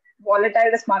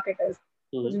volatile this market is.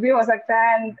 कुछ Hmm. भी हो सकता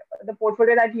है, and the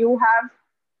portfolio that you have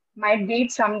might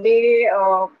beat someday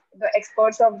the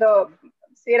experts of the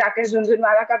say Rakesh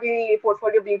Jhunjhunwala का भी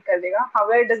portfolio beat कर देगा.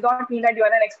 However, it does not mean that you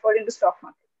are an expert in the stock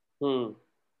market. Hmm.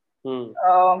 Hmm.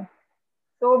 Uh,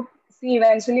 so see,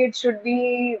 eventually it should be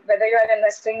whether you are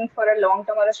investing for a long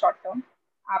term or a short term.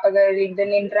 आप अगर एक दिन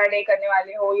intraday करने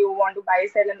वाले हो, you want to buy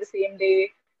sell in the same day,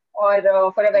 or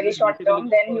for a very Like short basically term, go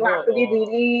then for you the have to be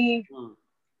really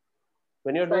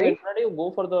when you're doing sorry. intraday, you go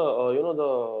for the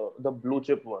the blue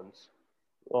chip ones,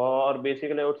 or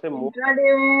basically I would say more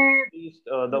intraday में at least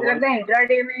the मुझे ones लगता है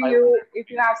intraday में you 500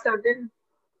 if you have certain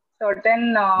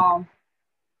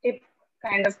tip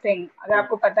kind of thing, अगर rupees.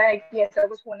 आपको पता है कि ऐसा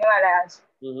कुछ होने वाला है आज,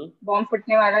 Mm-hmm. बॉम्ब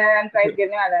फुटने वाला है एंड प्राइस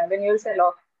गिरने वाला है, then you'll sell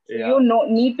off. So you Yeah. know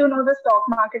need to know the stock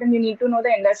market and you need to know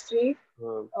the industry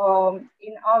Hmm.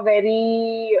 in a very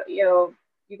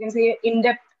you can say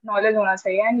in-depth knowledge होना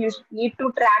चाहिए, and you need to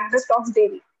track the stocks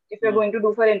daily if you're Hmm. going to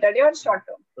do for intraday or short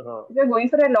term. Uh-huh. If you're going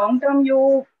for a long term, you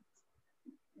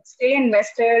stay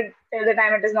invested till the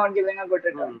time it is not giving a good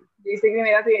return. Hmm. Basically,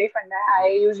 मेरा तो यही फंडा है.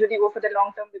 I usually go for the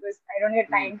long term because I don't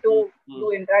get Hmm. time to Hmm. Hmm.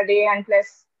 do intraday, and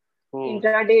plus Hmm.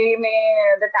 intraday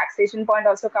में the taxation point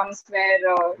also comes where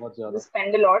बहुत you ज़्यादा.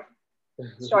 spend a lot.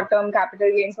 Short term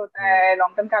capital gains होता है,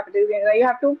 long term capital gains. You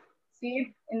have to see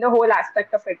in the whole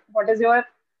aspect of it. What is your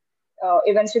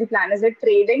eventual plan? Is it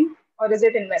trading or is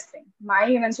it investing? My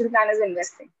eventual plan is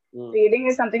investing. Hmm. Trading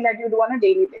is something that you do on a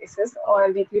daily basis or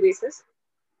हाँ. weekly basis.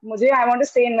 मुझे I want to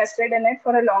stay invested in it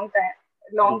for a Hmm.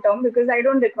 long term because I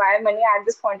don't require money at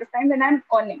this point of time when I'm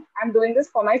earning. I'm doing this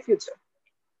for my future.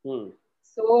 Hmm.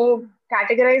 So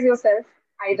categorize yourself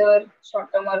either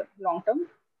short term or long term.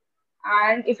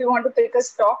 And if you want to pick a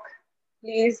stock,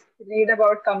 please read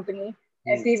about company.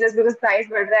 Hmm. ऐसे ही just because price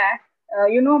बढ़ रहा है.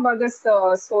 You know about this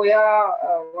soya,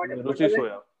 what Ruchi was it?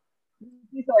 Soya.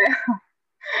 Ruchi soya.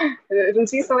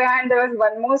 Ruchi soya, and there was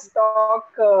one more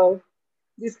stock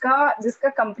जिसका जिसका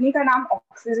company का नाम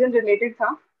oxygen related था,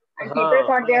 and people हाँ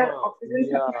thought they are हाँ oxygen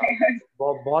या suppliers.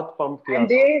 बहुत पंप किया And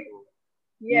था they उसको.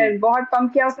 Hmm. yes बहुत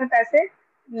पंप किया उसने पैसे.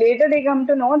 Later they come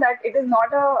to know that it is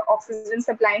not a oxygen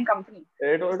supplying company.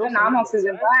 It उसका was नाम something like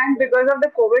ऑक्सीजन that. था, and because of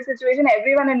the COVID situation,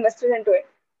 everyone invested into it.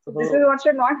 So this is हाँ. what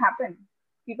should not happen.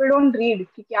 People don't read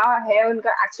कि क्या है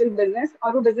उनका actual business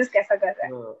और वो business कैसा कर रहा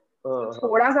है. हाँ. So हाँ. हाँ.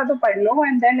 थोड़ा सा तो पढ़ लो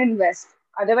and then invest.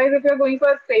 Otherwise, if you're going for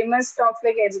famous stocks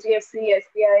like HDFC,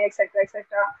 SBI, etc.,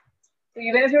 etc., so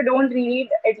even if you don't read,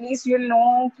 at least you'll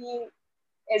know कि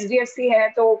HDFC है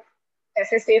तो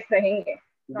पैसे safe रहेंगे.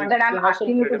 Not that They I'm have some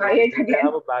asking you to buy it credibility. They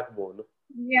have again. a backbone.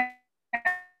 Yeah.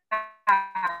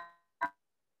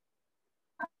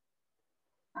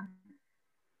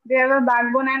 They have a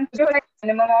backbone and जो like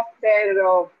minimum of their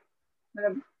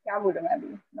मतलब क्या बोलूँ मैं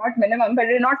अभी, not minimum but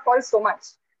it will not fall so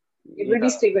much. It will be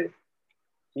Yeah. stable.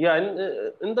 Yeah, and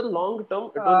in the long term,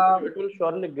 Uh, it will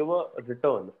surely give a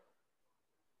return.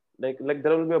 Like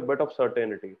there will be a bit of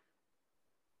certainty.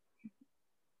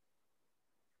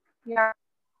 yeah,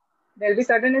 there will be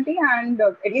certainty and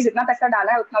at least जितना पैसा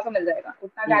डाला है उतना तो मिल जाएगा,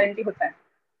 उतना Hmm. guarantee होता है.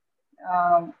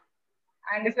 Um,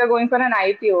 and if you're going for an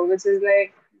IPO, which is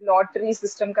like lottery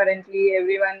system currently,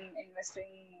 everyone investing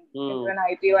into Hmm. an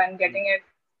IPO and getting it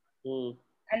Hmm.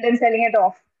 and then selling it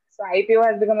off. So IPO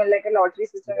has become like a lottery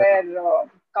system Yeah. where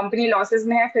company losses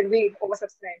में है फिर भी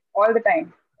oversubscribed all the time.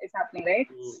 It's happening,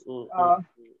 right? Hmm. Hmm. Hmm. Uh,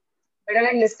 but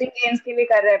like listing gains के लिए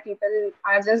कर रहे हैं, people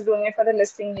are just doing it for the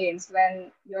listing gains. When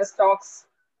your stocks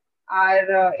are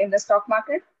in the stock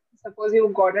market, suppose you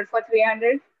got it for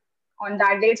 300, on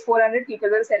that day it's 400, people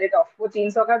will sell it off. वो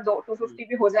 300 का 250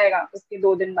 भी हो जाएगा उसके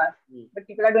 2 दिन बाद. Hmm. But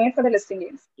people are doing it for the listing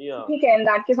gains. So Yeah. ठीक है, in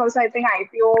that case also I think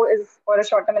IPO is for a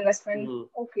short term investment. Hmm.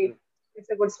 Okay, it's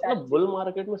a good मतलब strategy. बुल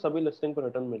मार्केट में सभी listing पर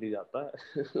return मिल ही जाता है.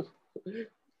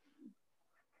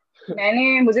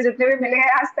 मुझे जितने भी मिले हैं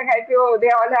आज तक IPO,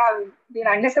 they all have been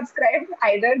undersubscribed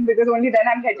either because only then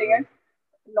I'm getting it.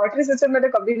 Lottery system में तो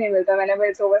कभी नहीं मिलता. Whenever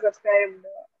it's oversubscribed,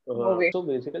 no way. So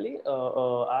basically,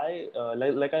 I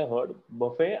like I heard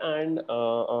Buffet and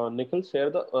Nikhil share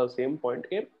the same point.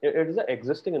 It is the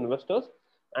existing investors,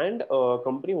 and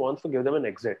company wants to give them an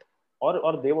exit,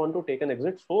 or they want to take an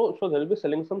exit. So they'll be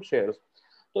selling some shares.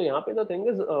 So यहाँ पे the thing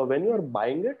is, when you are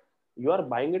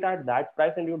buying it at that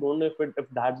price, and you don't know if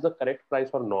that's the correct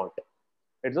price or not.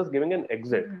 It's just giving an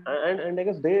exit, and I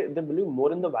guess they believe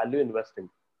more in the value investing.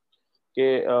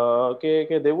 They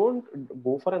won't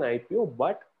go for an IPO,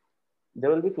 but they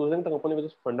will be choosing the company which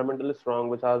is fundamentally strong,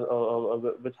 which has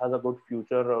a good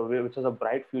future, which has a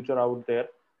bright future out there,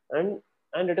 and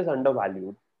it is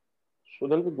undervalued. So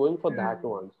they'll be going for that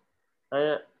ones.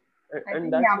 And I And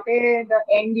think that's, यहाँ पे the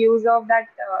end use of that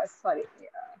sorry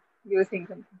you were saying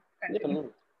something. yeah, Continue.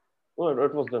 no, no,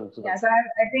 it was done, it's done. Yeah, so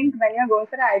I think when you're going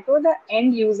for an IPO, the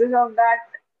end uses of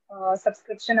that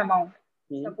subscription amount.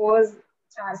 Hmm. Suppose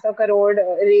 400 crore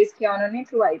raise किया उन्होंने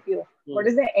through IPO. Hmm. What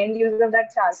is the end use of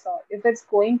that 400? If it's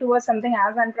going towards something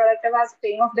as unproductive as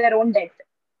paying off their own debt,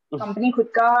 company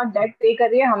खुद का debt pay कर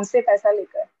रही है हमसे पैसा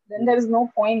लेकर, then there is no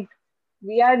point.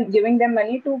 We are giving them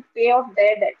money to pay off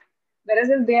their debt. Whereas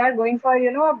if they are going for,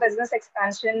 a business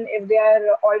expansion, if they are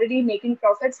already making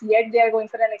profits, yet they are going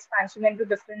for an expansion into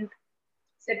different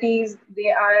cities,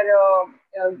 they are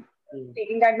uh, Hmm.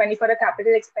 taking that money for a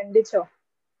capital expenditure,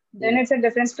 then Hmm. it's a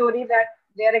different story that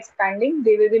they are expanding,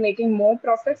 they will be making more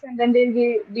profits, and then they'll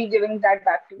be giving that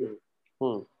back to you.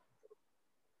 Hmm. Hmm.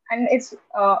 And it's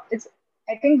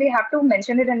I think they have to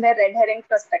mention it in their red herring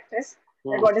prospectus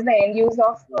that Hmm. what is the end use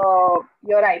of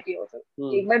your IPO. So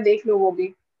Hmm. एक बार देख लो वो भी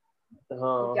कि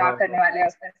हाँ क्या हाँ करने हाँ. वाले हैं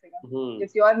उस पैसे का. Hmm.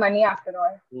 It's your money after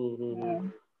all. Hmm. Hmm. Hmm.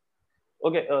 Hmm.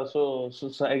 Okay, so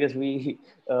I guess we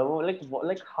well,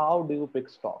 like how do you pick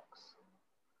stocks?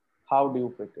 How do you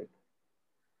pick it?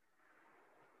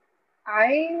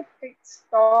 I pick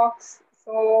stocks.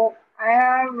 So I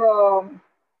have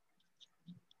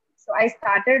so I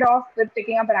started off with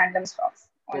picking up random stocks.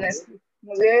 Mm-hmm. Honestly,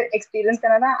 मुझे experience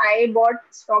करना था. I bought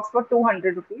stocks for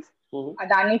 200 rupees. Mm-hmm.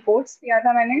 Adani Ports किया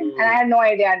था मैंने, and I Mm-hmm. had no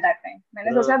idea at that time.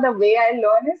 मैंने सोचा the way I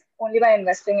learn is only by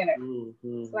investing in it. So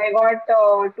Mm-hmm. I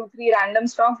got two three random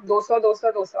stocks 200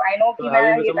 200 200. I know So कि have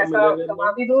मैं you ये become a पैसा millionaire कमा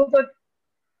now? भी दूँ तो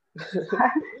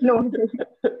no.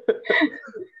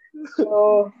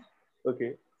 So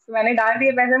Okay. तो मैंने डाल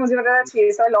दिए पैसे, मुझे पता था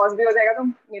 600 लॉस भी हो जाएगा तो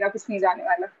मेरा कुछ नहीं जाने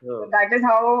वाला. So हाँ. that is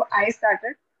how I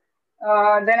started.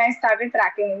 Then I started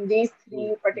tracking these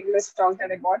three particular stocks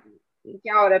that I bought. Mm.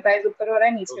 क्या हो रहा है, प्राइस ऊपर हो रहा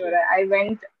है नीचे हो Okay. रहा है. I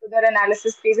went to their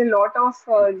analysis page. A lot of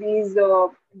these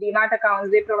demat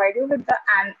accounts, they provide you with the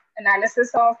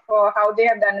analysis of how they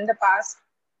have done in the past.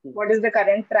 Mm. What is the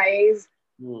current price?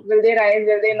 Mm. Will they rise?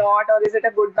 Will they not? Or is it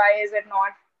a good buy? Is it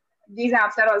not? These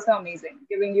apps are also amazing,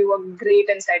 giving you a great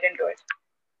insight into it.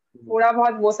 Mm. थोड़ा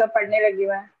बहुत वो सब पढ़ने लगी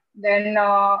मैं. Then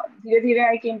धीरे धीरे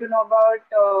I came to know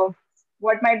about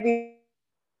what might be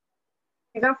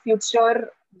the future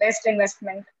best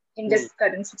investment in this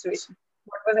current situation.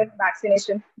 Mm. What was it?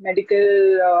 Vaccination, medical.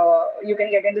 You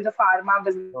can get into the pharma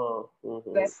business. हाँ.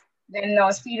 Then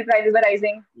Mm-hmm. steel prices were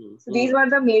rising. So these were Mm.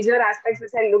 the major aspects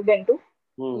which I looked into.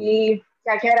 Mm. कि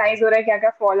क्या क्या rise हो रहा है, क्या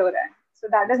क्या fall हो रहा है. So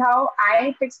that is how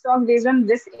I pick stock based on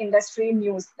this industry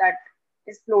news that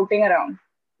is floating around.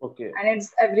 Okay. And it's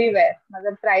everywhere.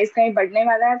 मतलब प्राइस कहीं बढ़ने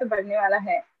वाला है तो बढ़ने वाला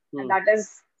है, and Mm. that is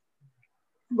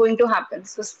going to happen.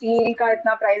 So steel का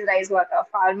इतना प्राइस राइज हुआ था,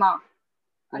 pharma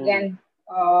Mm. Again,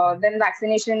 then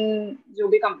vaccination जो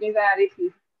भी कंपनीज आ रही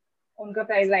थी उनका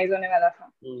प्राइस राइज होने वाला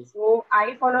था. Mm. So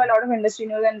I follow a lot of industry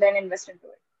news and then invest into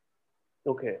it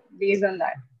Okay. based on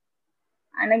that.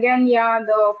 And again, yeah,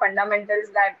 the fundamentals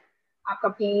that आपका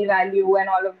P value and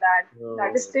all of that,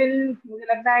 that is still मुझे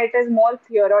लगता है it is more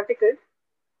theoretical.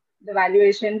 The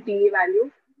valuation, PE value.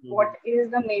 Mm-hmm. What is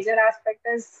the major aspect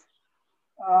is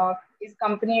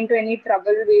company into any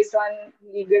trouble based on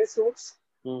legal suits?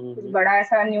 कुछ Mm-hmm. बड़ा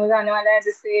ऐसा news आने वाला है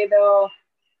जिससे the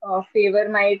favor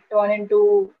might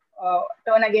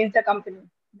turn against the company,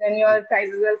 then your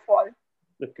prices will fall.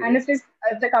 And Okay.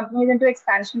 if the company is into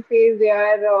expansion phase, they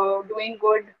are doing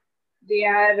good, they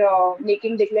are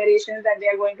making declarations that they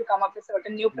are going to come up with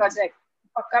certain new project,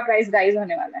 पक्का price rise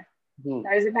होने वाला है. Mm.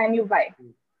 That is the time you buy.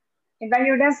 In fact,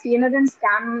 you would have seen it in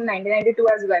Scam 1992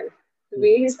 as well. The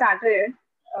way he started,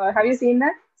 have you seen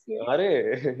that series? अरे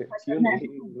क्यों बचपन नहीं,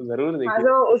 में. जरूर हाँ, देखिए.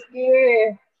 so उसके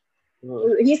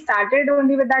हाँ. he started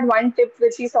only with that one tip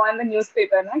which he saw in the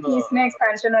newspaper ना कि इसमें हाँ.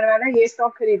 expansion होने वाला है, ये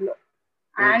stock खरीद लो,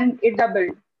 Mm. and it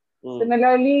doubled. Mm.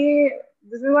 Similarly,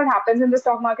 this is what happens in the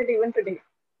stock market even today.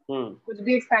 Mm. कुछ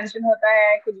भी expansion होता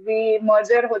है, कुछ भी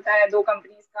merger होता है दो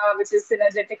companies का, which is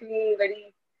synergetically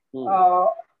very Mm.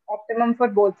 optimum for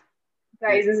both. Mm.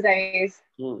 Prices rise.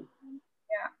 Mm.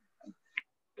 Yeah,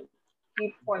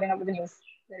 keep following up with the news.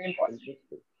 Very important.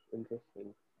 Interesting.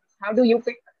 Interesting. How do you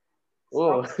pick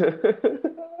Oh, stocks?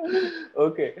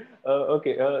 okay.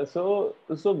 Okay.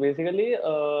 So basically,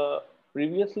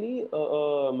 previously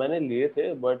मैंने लिए थे,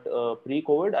 but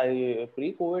pre-COVID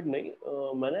नहीं,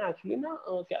 मैंने actually ना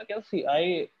क्या क्या सी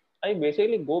I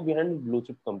basically go behind blue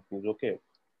chip companies. Okay.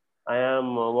 I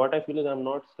am what I feel is I'm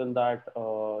not still that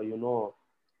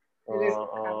Risk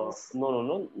averse.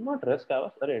 no, not risk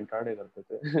averse. अरे intraday करते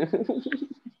थे.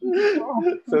 Oh,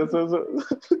 so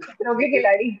खतरों के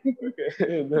खिलाड़ी. okay.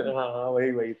 हाँ हाँ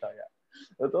वही वही था यार.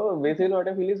 So basically what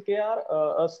I feel is कि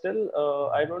यार still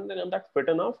I don't think I'm that fit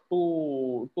enough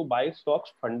to buy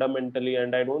stocks fundamentally,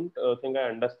 and I don't think I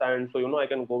understand. So I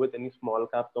can go with any small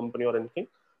cap company or anything.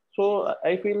 So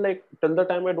I feel like till the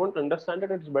time I don't understand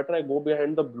it, it's better I go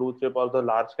behind the blue chip or the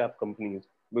large cap companies,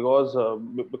 because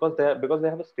they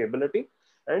have a stability,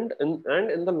 and in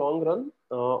the long run,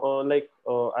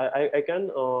 I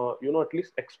can at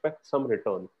least expect some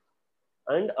return.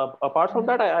 And apart from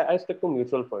that, I stick to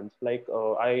mutual funds. Like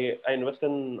I invest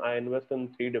in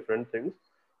three different things.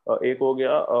 एक हो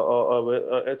गया,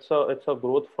 it's a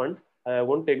growth fund. I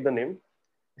won't take the name.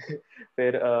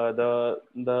 फिर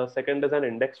the second is an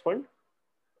index fund,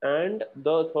 and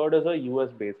the third is a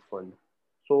US based fund.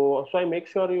 So I make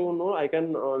sure I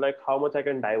can like how much I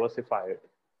can diversify it.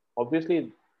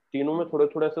 Obviously तीनों में थोड़े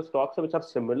थोड़े ऐसे stocks हैं which are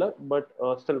similar, but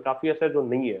still काफी ऐसे जो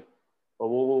नहीं है, और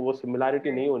वो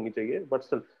सिमिलैरिटी नहीं होनी चाहिए, but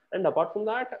still. And apart from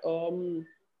that,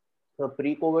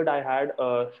 pre Covid I had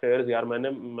shares यार.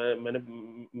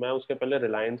 मैं उसके पहले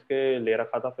रिलायंस के ले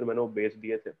रखा था, फिर मैंने वो बेच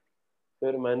दिए थे.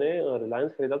 फिर मैंने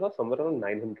रिलायंस खरीदा था somewhere around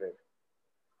 900.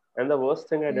 And the worst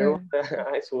thing I did Hmm. was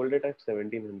I sold it at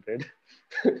 1700.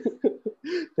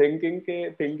 thinking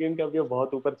कि अब ये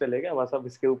बहुत ऊपर चलेगा, बस अब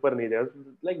इसके ऊपर नहीं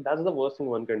जाएगा. Like that's the worst thing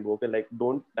one can do. Okay, like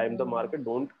don't time the Hmm. market,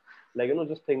 don't like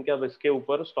just think कि अब इसके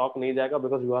ऊपर stock नहीं जाएगा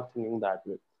because you are thinking that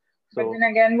way. But So then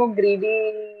again, वो greedy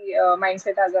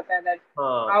mindset आ जाता है that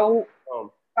हाँ. how हाँ.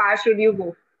 far should you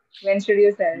go? When should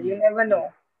you sell? You hmm, never hmm, know.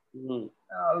 Hmm,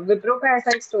 Wipro का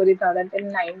ऐसा एक story था that in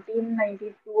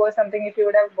 1992 or something, if you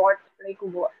would have bought like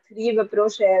three Wipro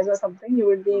shares or something, you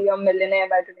would be a millionaire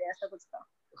by today. ऐसा कुछ था.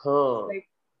 हाँ. Like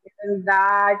because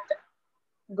that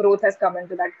growth has come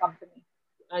into that company.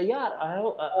 Yeah, I've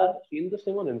So, seen this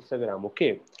thing on Instagram.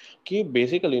 Okay, कि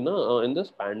basically na, in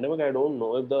this pandemic, I don't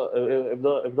know if the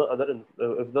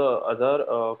other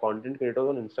content creators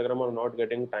on Instagram are not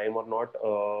getting time, or not.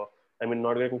 I mean,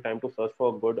 not getting time to search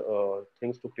for good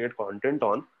things to create content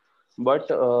on, but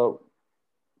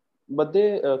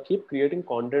they keep creating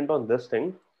content on this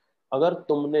thing. अगर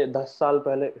तुमने 10 साल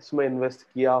पहले इसमें invest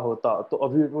किया होता तो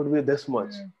अभी it would be this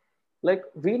much. hmm, Like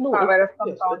we know it's power of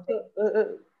obvious. It's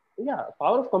compounding. yeah,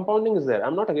 power of compounding is there.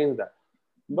 I'm not against that.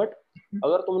 But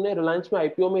अगर तुमने रिलायंस में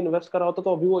आईपीओ में इन्वेस्ट करा होता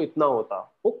तो अभी वो इतना होता.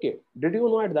 Okay, did you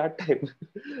know at that time?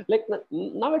 Like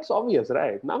now it's obvious,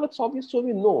 right? Now it's obvious, so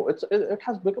we know it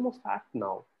has become a fact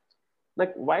now.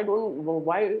 Like why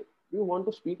you want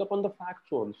to speak up on the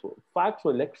facts also,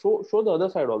 like show the other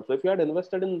side also. If you had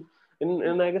invested in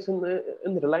I guess in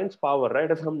Reliance Power,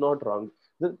 right? If I'm not wrong,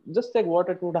 just check what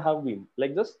it would have been.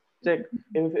 Like just check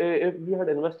if you had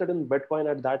invested in Bitcoin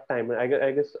at that time. I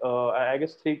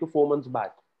guess 3 to 4 months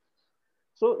back.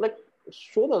 So like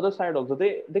show the other side also.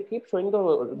 They Hmm. keep showing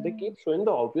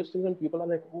the obvious things, and people are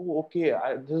like, oh, okay,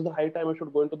 this is the high time I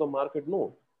should go into the market. No,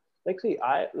 like see,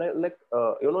 I like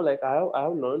I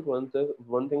have learned one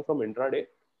thing from intraday.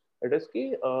 It is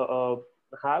key.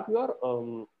 Have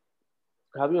your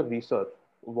have your research.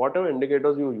 Whatever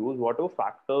indicators you use, whatever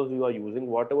factors you are using,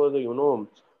 whatever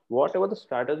the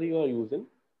strategy you are using,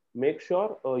 make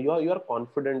sure you are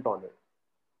confident on it.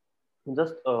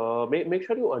 Just make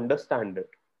sure you understand it.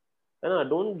 And I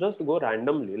don't just go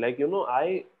randomly. Like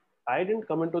I didn't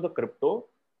come into the crypto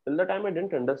till the time I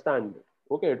didn't understand it.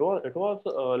 Okay, it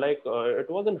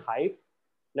was in hype.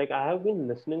 Like I have been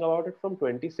listening about it from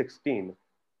 2016,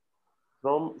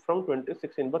 from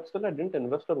 2016, but still I didn't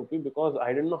invest a rupee because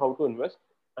I didn't know how to invest.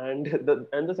 And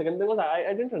the second thing was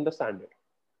I didn't understand it.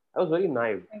 I was very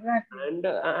naive. Exactly. And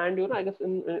I guess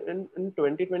in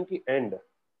 2020 end,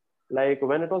 like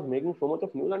when it was making so much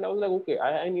of news, and I was like, okay,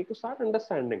 I need to start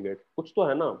understanding it. Kuch to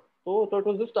hai na. So it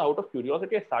was just out of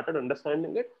curiosity I started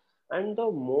understanding it, and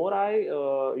the more I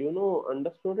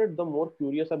understood it, the more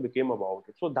curious I became about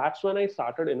it. So that's when I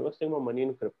started investing my money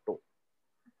in crypto.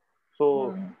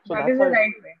 So That that's is the how.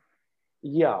 right way.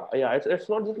 Yeah, it's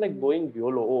not just like Hmm. going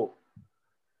YOLO. Oh.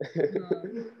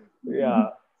 Hmm. Yeah.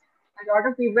 A lot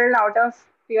of people, out of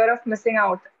fear of missing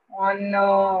out on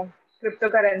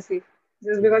cryptocurrency,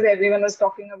 just because everyone was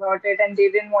talking about it and they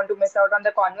didn't want to miss out on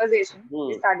the conversation, they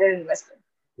Hmm. started investing.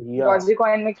 Yeah.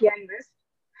 Dogecoin में किया invest,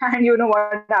 and you know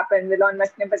what happened? Elon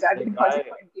Musk ने बचा दी Like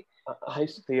Dogecoin की. I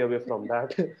stay away from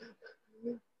that.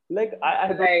 Like I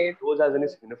don't Right. think those has any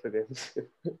So, significance.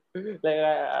 Like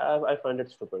I find it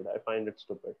stupid. I find it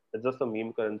stupid. It's just a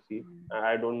meme currency.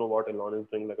 I don't know what Elon is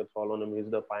doing. Like it's all on him. He's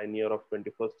the pioneer of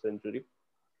 21st century.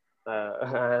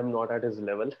 I am not at his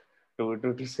level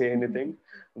to say anything.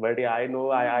 But yeah, I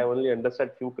know I only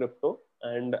understand few crypto,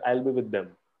 and I'll be with them.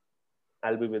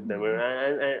 I'll be with them.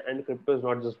 And crypto is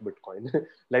not just Bitcoin.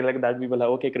 Like that people are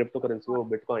okay, cryptocurrency, oh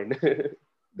Bitcoin.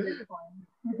 Good point.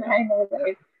 I know,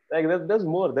 right? Like there's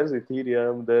more. There's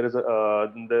Ethereum. There is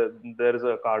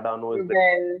a Cardano. Is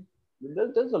there?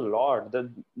 Rebel. There's a lot.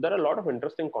 There are a lot of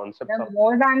interesting There concepts are out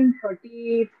more than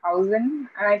 30,000,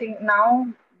 and I think now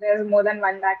there's more than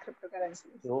 1 lakh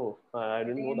cryptocurrencies. there. No, I I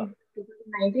didn't think know that. in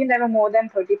 2019 there were more than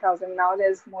 30,000. Now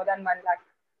there's more than 1 lakh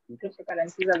Interesting.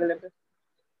 cryptocurrencies available.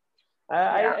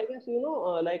 Yeah. I guess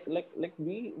like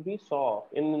we saw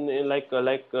in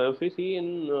if we see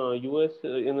in US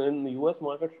in US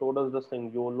market showed us this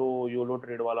thing YOLO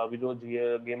trade वाला अभी जो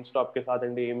GameStop के साथ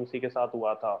and AMC के साथ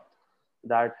हुआ था,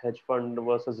 that hedge fund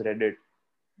versus Reddit.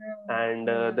 Mm, And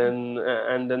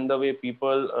mm, then the way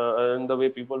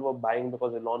people were buying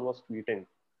because Elon was tweeting,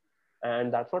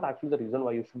 and that's not actually the reason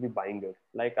why you should be buying it.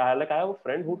 I have a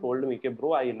friend who told me, okay,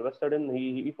 bro, I invested in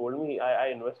he told me I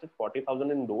invested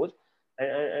 40,000 in those,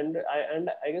 and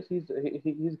I guess he's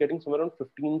getting somewhere around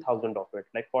 15,000 of it,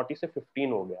 like 40 से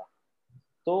 15 हो गया.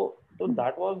 So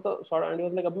that was the sort of, and he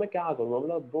was like, अब मैं क्या करूँ? I'm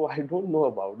like, bro, I don't know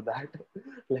about that.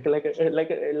 like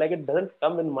it doesn't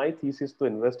come in my thesis to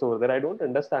invest over there. I don't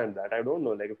understand that. I don't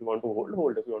know. Like if you want to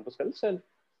hold. If you want to sell.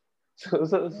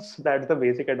 So that's the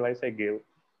basic advice I gave.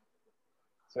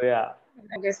 So yeah.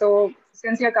 Okay, so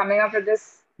since you're coming up with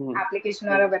this Hmm. application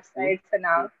or Hmm. a Hmm. website for Hmm.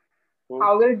 now, Hmm.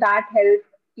 how will that help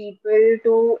people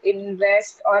to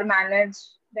invest or manage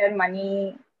their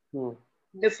money Hmm.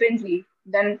 differently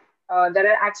than there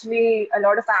are actually a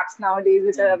lot of apps nowadays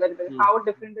which are Hmm. available. Hmm. How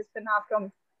different is Fina from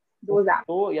those Okay. apps?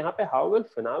 So यहाँ पे how will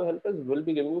Finav help us? Will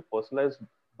be giving you personalized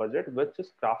budget which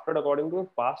is crafted according to your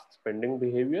past spending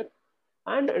behavior,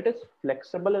 and it is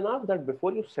flexible enough that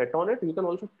before you set on it, you can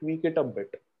also tweak it a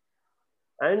bit.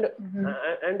 And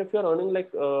Mm-hmm. if you're earning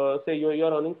like say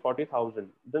you're earning 40,000,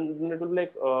 then it will be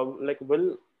like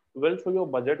will show your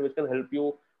budget which can help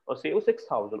you save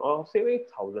 6,000 or save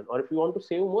 8,000, or if you want to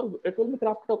save more, it will be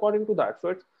crafted according to that.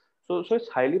 So it's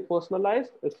highly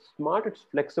personalized, it's smart, it's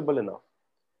flexible enough,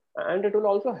 and it will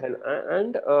also help.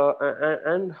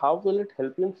 And how will it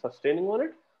help you in sustaining on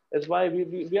it is why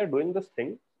we are doing this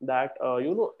thing that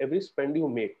every spend you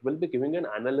make will be giving an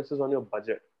analysis on your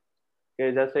budget.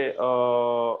 Okay, जैसे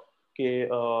कि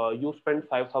you spend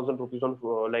 5,000 rupees on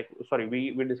like sorry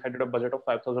we decided a budget of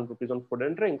 5,000 rupees on food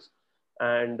and drinks,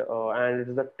 and it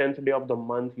is the 10th day of the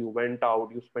month, you went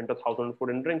out, you spent 1,000 on food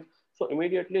and drinks. So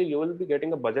immediately you will be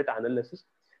getting a budget analysis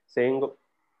saying,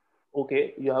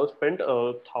 okay, you have spent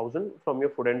 1,000 from your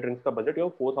food and drinks ka budget, you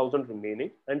have 4,000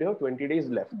 remaining and you have 20 days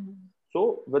left.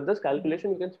 So with this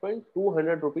calculation, you can spend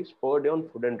 200 rupees per day on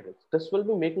food and drinks. This will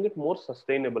be making it more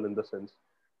sustainable in the sense.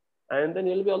 And then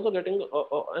you'll be also getting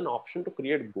an option to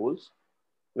create goals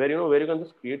where you can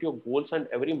just create your goals, and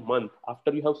every month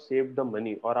after you have saved the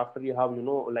money, or after you have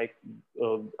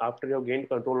after you have gained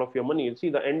control of your money, see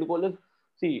the end goal is,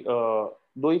 see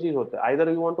दो ही चीज होता है,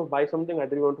 either you want to buy something,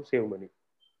 either you want to save money,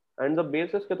 and the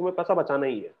basis कि तुम्हें पैसा बचाना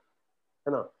ही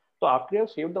है ना. So after you have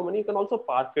saved the money, you can also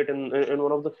park it in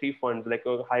one of the three funds, like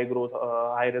high growth,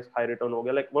 high risk, high return हो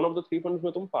गया, like one of the three funds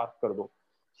में तुम park कर दो.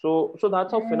 So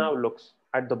that's how Mm, FinAv looks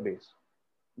at the base.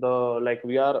 The like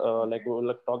we are okay.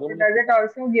 like talking So about does it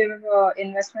also give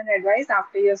investment advice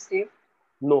after you save?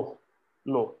 no,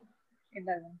 no, It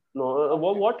doesn't. no.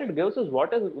 Okay. What it gives is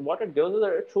what it gives is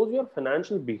that it shows your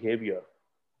financial behavior.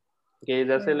 Okay,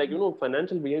 जैसे like Mm,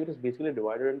 financial behavior is basically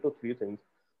divided into three things.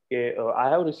 Okay, I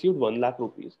have received 1 lakh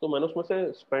rupees, तो मैंने उसमें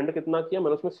से spend कितना किया,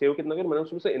 मैंने उसमें save कितना किया, मैंने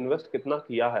उसमें से invest कितना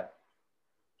किया है.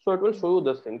 So it will show you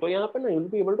this thing. तो यहाँ पे ना you'll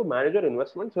be able to manage your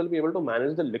investments, you'll be able to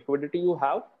manage the liquidity you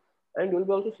have, and you'll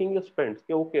be also seeing your spends.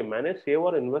 कि okay, मैंने save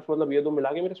और invest मतलब ये दो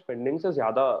मिला के मेरे spending से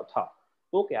ज़्यादा था.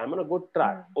 So okay, I'm on a good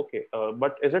track. mm, Okay,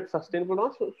 but is it sustainable now?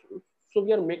 So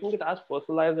we are making it as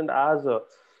personalized and as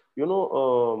you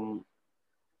know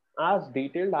as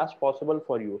detailed as possible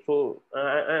for you. So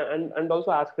and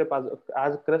also as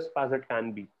crisp as it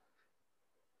can be.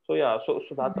 So yeah, so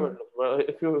that's how it mm. looks. Well,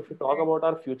 if you talk Okay. about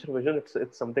our future vision,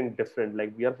 it's something different.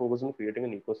 Like we are focused on creating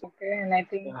an ecosystem. Okay. And I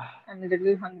think Yeah, I'm a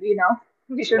little hungry now.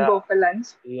 We should yeah, go for lunch.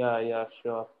 yeah,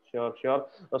 sure.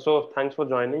 So thanks for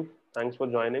joining. Thanks for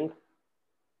joining.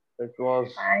 It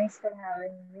was Thanks for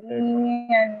having it was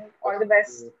me and all the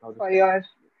best how to for say. your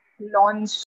launch